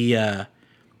it's the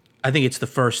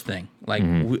first thing. Like,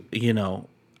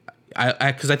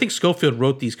 because I think Scofield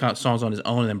wrote these songs on his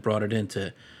own and then brought it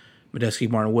into Medeski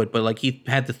Martin Wood. But like, he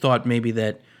had the thought maybe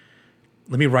that,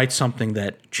 let me write something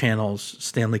that channels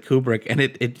Stanley Kubrick. And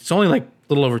it's only like a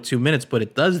little over 2 minutes, but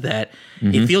it does that.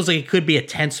 It feels like it could be a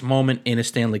tense moment in a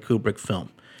Stanley Kubrick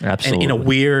film. Absolutely. And in a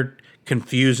weird,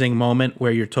 confusing moment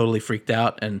where you're totally freaked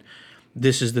out. And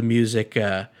this is the music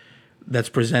that's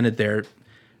presented there.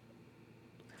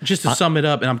 Just to sum it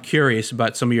up, and I'm curious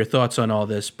about some of your thoughts on all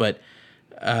this, but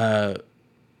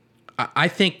I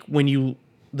think the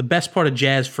best part of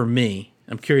jazz for me,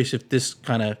 I'm curious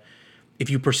if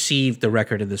you perceive the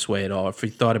record in this way at all, if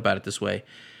you thought about it this way.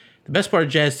 The best part of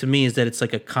jazz to me is that it's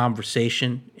like a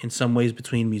conversation in some ways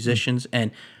between musicians,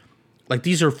 and like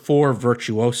these are 4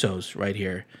 virtuosos right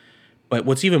here. But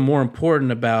what's even more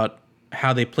important about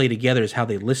how they play together is how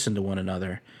they listen to one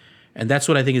another. And that's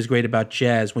what I think is great about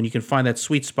jazz, when you can find that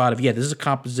sweet spot of, this is a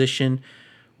composition.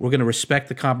 We're going to respect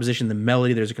the composition, the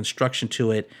melody. There's a construction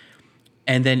to it.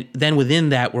 And then within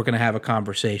that, we're going to have a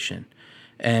conversation.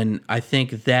 And I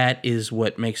think that is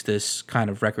what makes this kind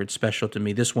of record special to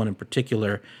me, this one in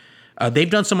particular. They've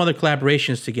done some other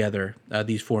collaborations together,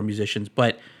 these 4 musicians,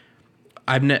 but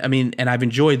I've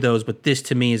enjoyed those, but this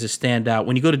to me is a standout.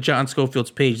 When you go to John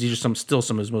Scofield's page, these are still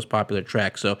some of his most popular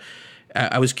tracks. So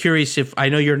I was curious I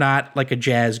know you're not like a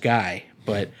jazz guy,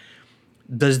 but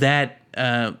does that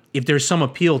if there's some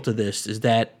appeal to this, does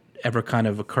that ever kind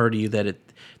of occur to you that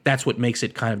that's what makes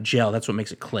it kind of gel? That's what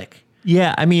makes it click?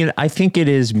 Yeah, I mean, I think it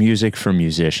is music for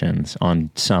musicians on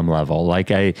some level.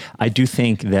 Like, I do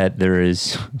think that there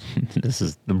is, this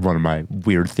is one of my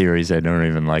weird theories I don't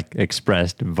even like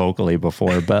expressed vocally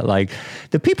before, but like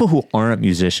the people who aren't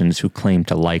musicians who claim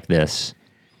to like this.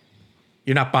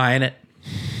 You're not buying it?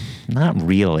 Not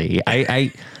really.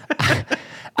 I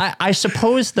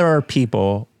suppose there are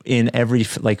people in every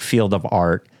like field of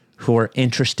art who are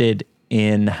interested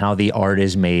in how the art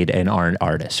is made and aren't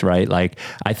artists, right? Like,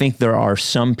 I think there are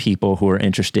some people who are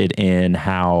interested in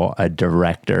how a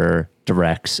director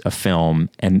directs a film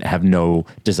and have no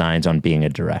designs on being a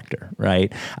director,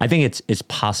 right? I think it's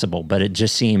possible, but it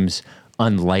just seems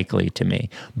unlikely to me.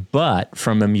 But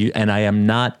and I am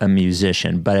not a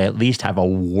musician, but I at least have a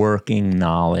working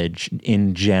knowledge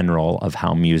in general of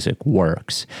how music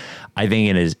works. I think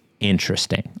it is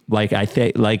interesting. I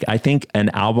think an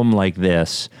album like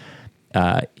this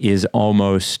is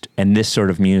almost, and this sort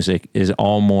of music is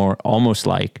almost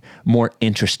like more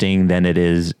interesting than it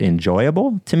is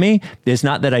enjoyable to me. It's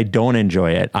not that I don't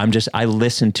enjoy it. I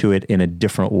listen to it in a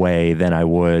different way than I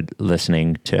would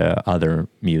listening to other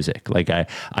music. Like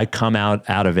I come out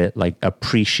of it like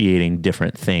appreciating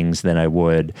different things than I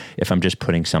would if I'm just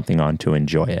putting something on to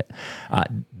enjoy it.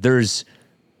 There's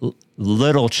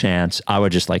little chance I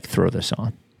would just like throw this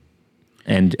on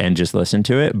and just listen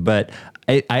to it. But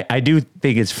I do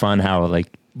think it's fun how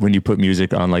like when you put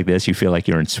music on like this, you feel like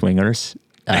you're in Swingers,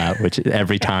 which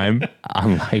every time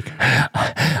I'm like,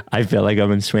 I feel like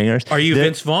I'm in Swingers. Are you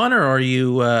Vince Vaughn or are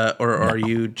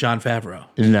you Jon Favreau?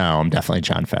 No, I'm definitely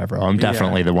Jon Favreau. I'm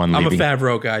definitely the one leaving. I'm a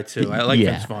Favreau guy too. I like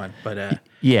Vince Vaughn, but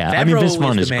yeah, Favreau, I mean, Vince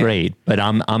Vaughn is great, but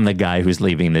I'm the guy who's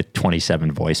leaving the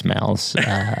 27 voicemails.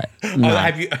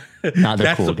 Not the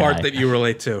that's cool the part guy that you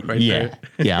relate to, right there.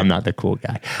 Yeah, I'm not the cool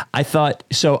guy. I thought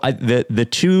so. The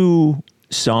two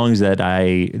songs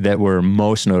that were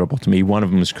most notable to me, one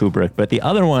of them was Kubrick, but the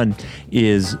other one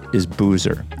is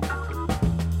Boozer.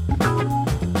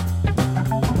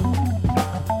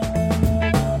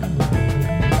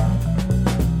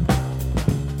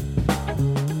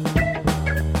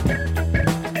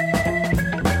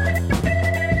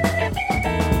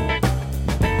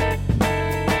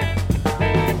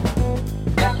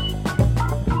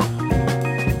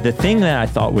 The thing that I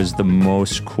thought was the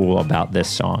most cool about this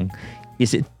song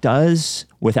is it does,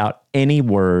 without any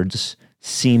words,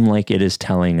 seem like it is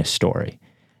telling a story.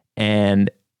 And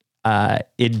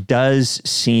it does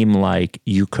seem like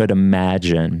you could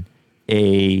imagine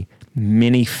a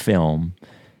mini film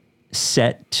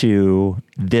set to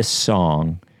this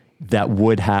song that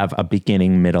would have a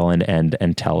beginning, middle, and end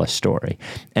and tell a story.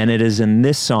 And it is in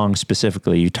this song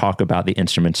specifically, you talk about the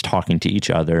instruments talking to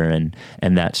each other and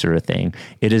that sort of thing.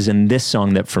 It is in this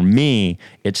song that for me,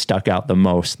 it stuck out the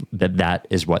most that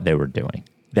is what they were doing.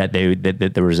 That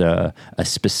there was a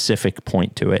specific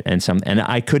point to it and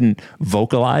I couldn't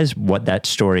vocalize what that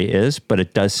story is, but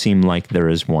it does seem like there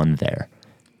is one there.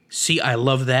 See, I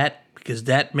love that because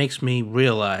that makes me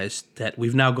realize that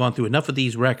we've now gone through enough of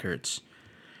these records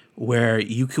where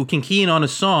you can key in on a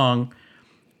song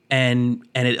and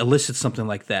it elicits something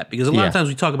like that. Because a lot of times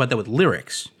we talk about that with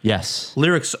lyrics. Yes.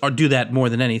 Lyrics do that more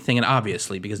than anything, and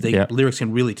obviously, because lyrics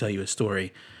can really tell you a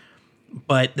story.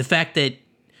 But the fact that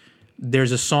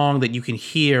there's a song that you can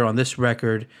hear on this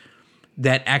record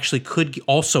that actually could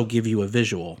also give you a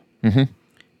visual. Mm-hmm.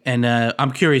 And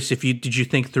I'm curious did you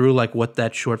think through like what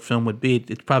that short film would be?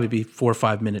 It'd probably be 4 or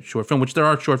 5 minute short film, which there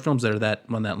are short films that are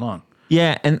that long.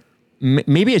 Yeah, and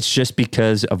maybe it's just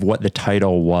because of what the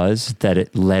title was that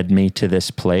it led me to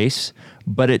this place,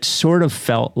 but it sort of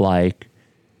felt like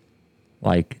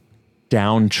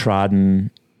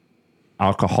downtrodden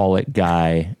alcoholic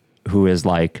guy who is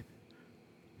like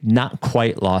not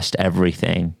quite lost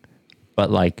everything, but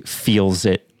like feels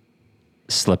it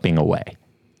slipping away.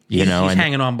 He's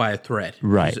hanging on by a thread.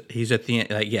 Right. He's at the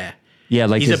end. Yeah,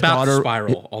 like he's his about daughter, to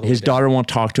spiral. All the his way down. daughter won't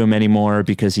talk to him anymore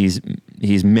because he's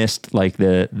missed like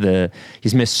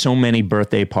he's missed so many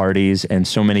birthday parties and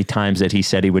so many times that he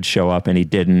said he would show up and he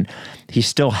didn't. He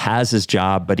still has his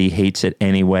job, but he hates it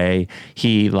anyway.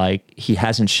 He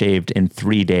hasn't shaved in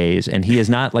 3 days, and he is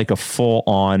not like a full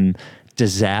on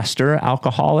disaster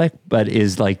alcoholic, but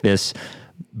is like this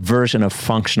version of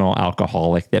functional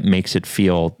alcoholic that makes it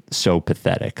feel so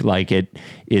pathetic. Like it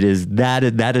is that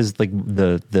is like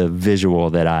the visual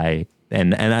that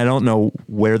and I don't know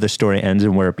where the story ends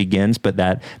and where it begins, but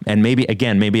maybe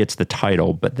it's the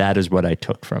title, but that is what I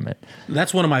took from it.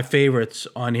 That's one of my favorites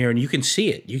on here, and you can see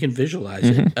it, you can visualize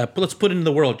it. But let's put it in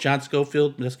the world. John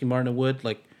Scofield, Misty Martin Wood,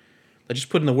 like Like, just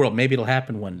put in the world. Maybe it'll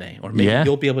happen one day, or maybe Yeah.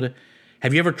 you'll be able to.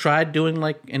 Have you ever tried doing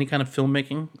like any kind of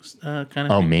filmmaking kind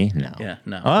of? Oh, thing? me? No. Yeah,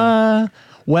 no.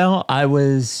 Well, I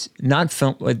was not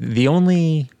film. The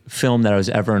only film that I was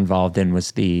ever involved in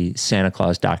was the Santa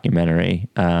Claus documentary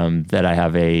that I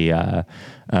have a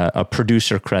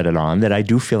producer credit on. That I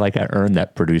do feel like I earned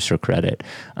that producer credit.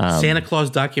 Santa Claus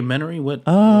documentary. What?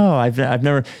 Oh, I've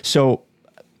never. So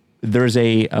there's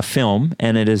a film,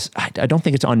 and it is. I don't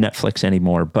think it's on Netflix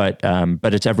anymore, but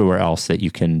it's everywhere else that you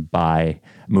can buy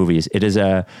movies. It is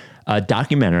a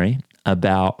documentary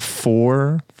about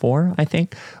four, I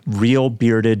think, real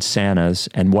bearded Santas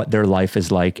and what their life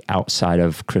is like outside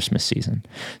of Christmas season.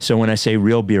 So when I say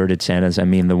real bearded Santas, I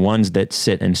mean the ones that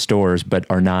sit in stores but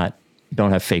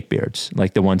don't have fake beards,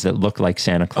 like the ones that look like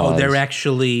Santa Claus. Oh, they're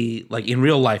actually, like, in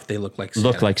real life, they look like Santa.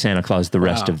 Look like Santa Claus the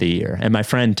rest of the year. And my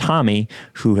friend Tommy,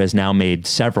 who has now made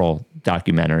several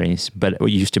documentaries, but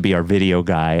used to be our video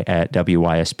guy at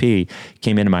WYSP,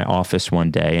 came into my office one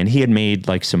day, and he had made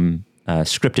like some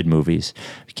scripted movies.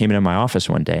 He came into my office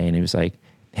one day and he was like,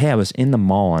 "Hey, I was in the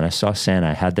mall and I saw Santa.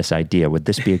 I had this idea. Would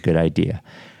this be a good idea?"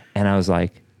 And I was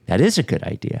like, "That is a good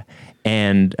idea."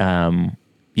 And,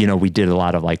 we did a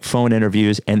lot of like phone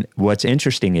interviews. And what's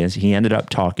interesting is we ended up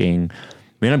getting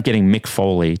Mick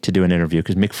Foley to do an interview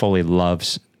because Mick Foley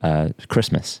loves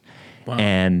Christmas. Wow.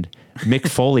 And Mick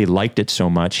Foley liked it so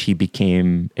much, he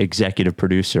became executive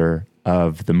producer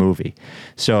of the movie.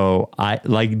 So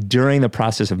during the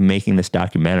process of making this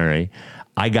documentary,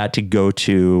 I got to go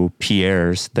to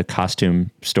Pierre's, the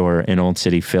costume store in Old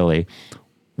City, Philly,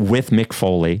 with Mick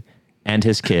Foley and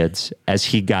his kids as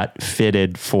he got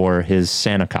fitted for his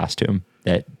Santa costume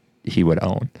that he would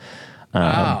own.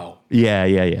 Wow.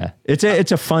 Yeah. It's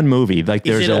a fun movie. Like,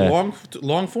 is it a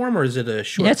long form or is it a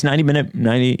short? Yeah, it's 90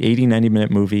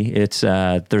 minute movie. It's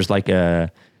there's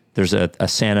a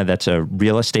Santa that's a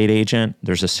real estate agent.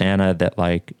 There's a Santa that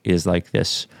like is like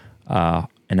this,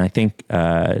 and I think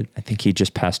he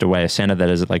just passed away. A Santa that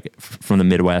is like from the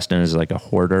Midwest and is like a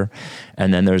hoarder,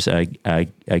 and then there's a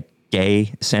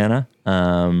gay Santa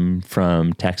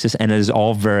from Texas, and it is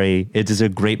all it is a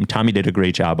great. Tommy did a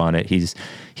great job on it. He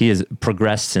has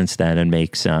progressed since then and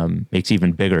makes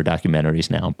even bigger documentaries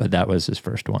now. But that was his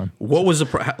first one. What was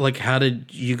how did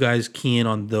you guys key in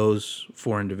on those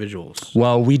four individuals?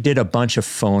 Well, we did a bunch of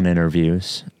phone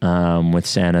interviews with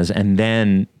Santas, and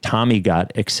then Tommy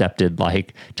got accepted.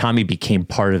 Like, Tommy became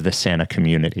part of the Santa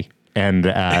community. And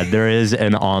there is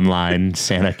an online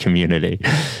Santa community.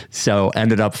 So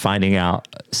ended up finding out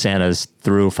Santas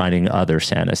through finding other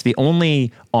Santas. The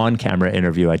only on-camera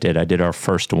interview I did our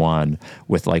first one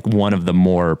with like one of the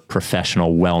more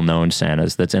professional, well-known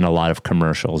Santas that's in a lot of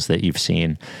commercials that you've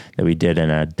seen, that we did in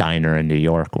a diner in New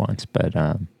York once. But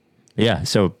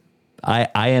so I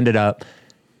ended up,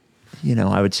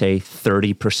 I would say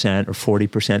 30% or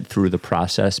 40% through the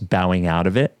process, bowing out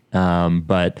of it.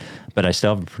 But I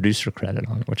still have a producer credit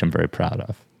on it, which I'm very proud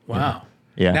of. Wow.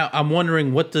 Yeah. Now I'm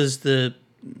wondering, what does the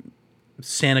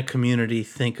Santa community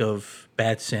think of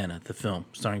Bad Santa, the film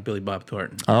starring Billy Bob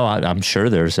Thornton? Oh, I'm sure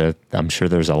there's a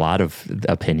lot of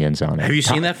opinions on it. Have you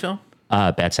seen that film?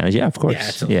 Bad Santa, yeah, of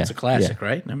course. Yeah, it's a classic,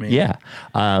 right? I mean, yeah.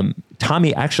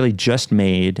 Tommy actually just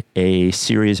made a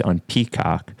series on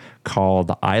Peacock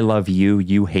called "I Love You,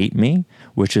 You Hate Me,"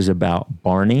 which is about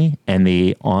Barney and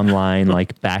the online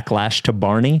like backlash to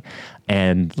Barney,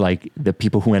 and like the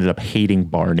people who ended up hating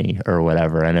Barney or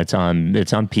whatever. And it's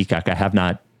on Peacock.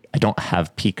 I don't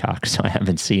have Peacock, so I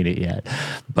haven't seen it yet.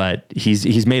 But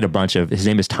he's made a bunch of. His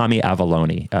name is Tommy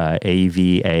Avallone,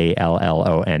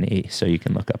 Avallone. So you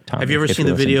can look up Tommy. Have you ever seen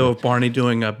the video of Barney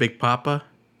doing Big Papa?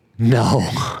 No.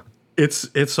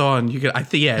 It's on. I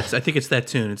think it's that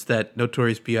tune. It's that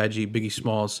Notorious B.I.G. Biggie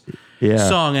Smalls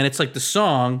song, and it's like the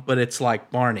song, but it's like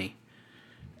Barney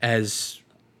as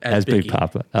Big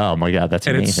Papa. Oh my God, that's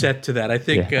amazing. And it's set to that. I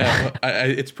think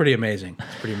it's pretty amazing.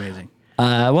 It's pretty amazing.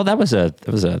 Well, that was a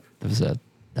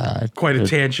quite a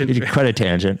tangent. Quite a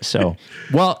tangent. So,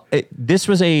 well, this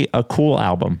was a cool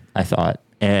album, I thought.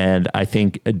 And I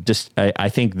think I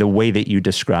think the way that you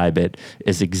describe it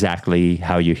is exactly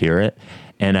how you hear it.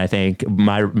 And I think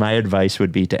my advice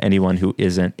would be to anyone who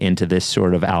isn't into this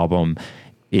sort of album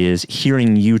is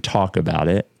hearing you talk about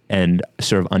it and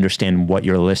sort of understand what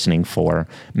you're listening for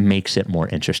makes it more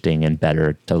interesting and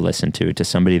better to listen to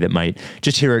somebody that might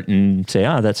just hear it and say,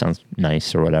 oh, that sounds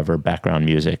nice or whatever, background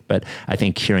music. But I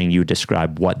think hearing you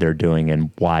describe what they're doing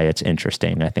and why it's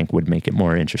interesting, I think would make it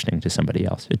more interesting to somebody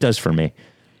else. It does for me.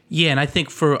 Yeah, and I think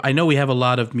I know we have a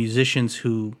lot of musicians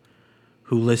who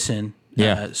listen.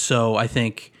 Yeah. So I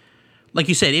think, like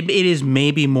you said, it is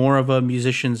maybe more of a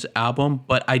musician's album,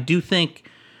 but I do think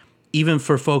even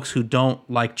for folks who don't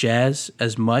like jazz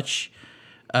as much,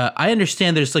 I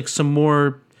understand there's like some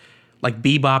more like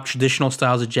bebop traditional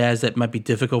styles of jazz that might be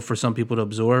difficult for some people to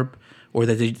absorb, or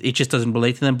that it just doesn't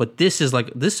relate to them. But this is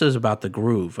about the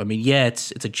groove. I mean, yeah,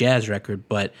 it's a jazz record,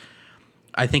 but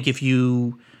I think if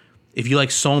you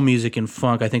like soul music and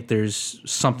funk, I think there's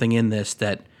something in this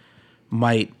that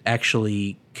might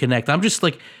actually connect. I'm just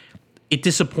like, it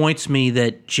disappoints me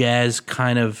that jazz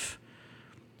kind of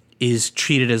is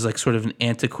treated as like sort of an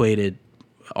antiquated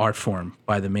art form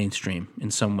by the mainstream in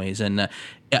some ways. And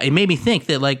it made me think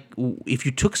that like if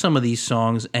you took some of these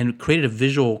songs and created a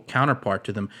visual counterpart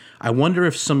to them, I wonder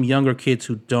if some younger kids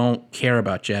who don't care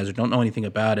about jazz or don't know anything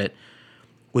about it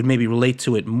would maybe relate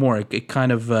to it more. It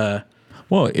kind of...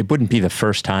 Well, it wouldn't be the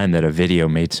first time that a video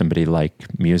made somebody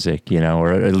like music, you know,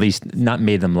 or at least not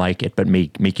made them like it, but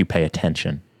make you pay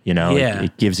attention. You know, yeah.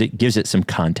 it gives it some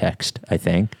context, I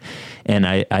think, and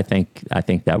I think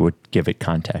that would give it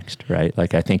context, right?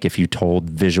 Like I think if you told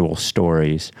visual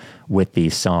stories with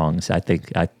these songs, I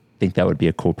think that would be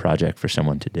a cool project for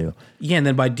someone to do. Yeah, and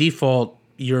then by default,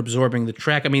 you're absorbing the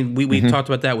track. I mean, we talked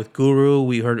about that with Guru.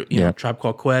 We heard know, Tribe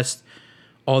Called Quest.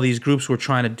 All these groups were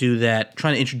trying to do that,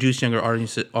 trying to introduce younger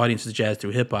audiences to jazz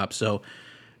through hip hop. So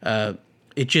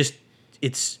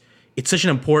it's such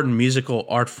an important musical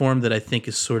art form that I think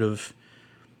is sort of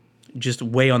just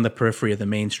way on the periphery of the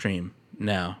mainstream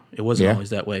now. It wasn't always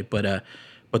that way, but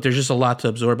there's just a lot to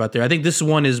absorb out there. I think this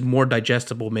one is more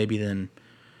digestible maybe than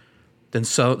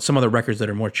some other records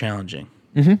that are more challenging.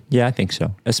 Mm-hmm. Yeah, I think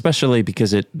so. Especially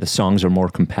because the songs are more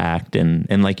compact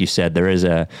and like you said, there's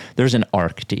an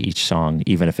arc to each song,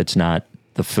 even if it's not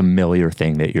the familiar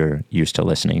thing that you're used to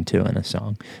listening to in a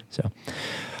song. So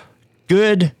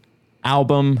good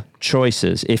album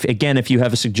choices. If you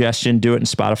have a suggestion, do it in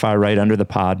Spotify right under the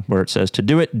pod where it says to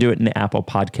do it in the Apple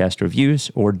Podcast reviews,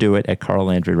 or do it at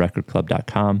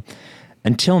carllandryrecordclub.com.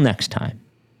 Until next time,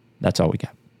 that's all we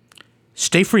got.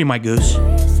 Stay free, my goose.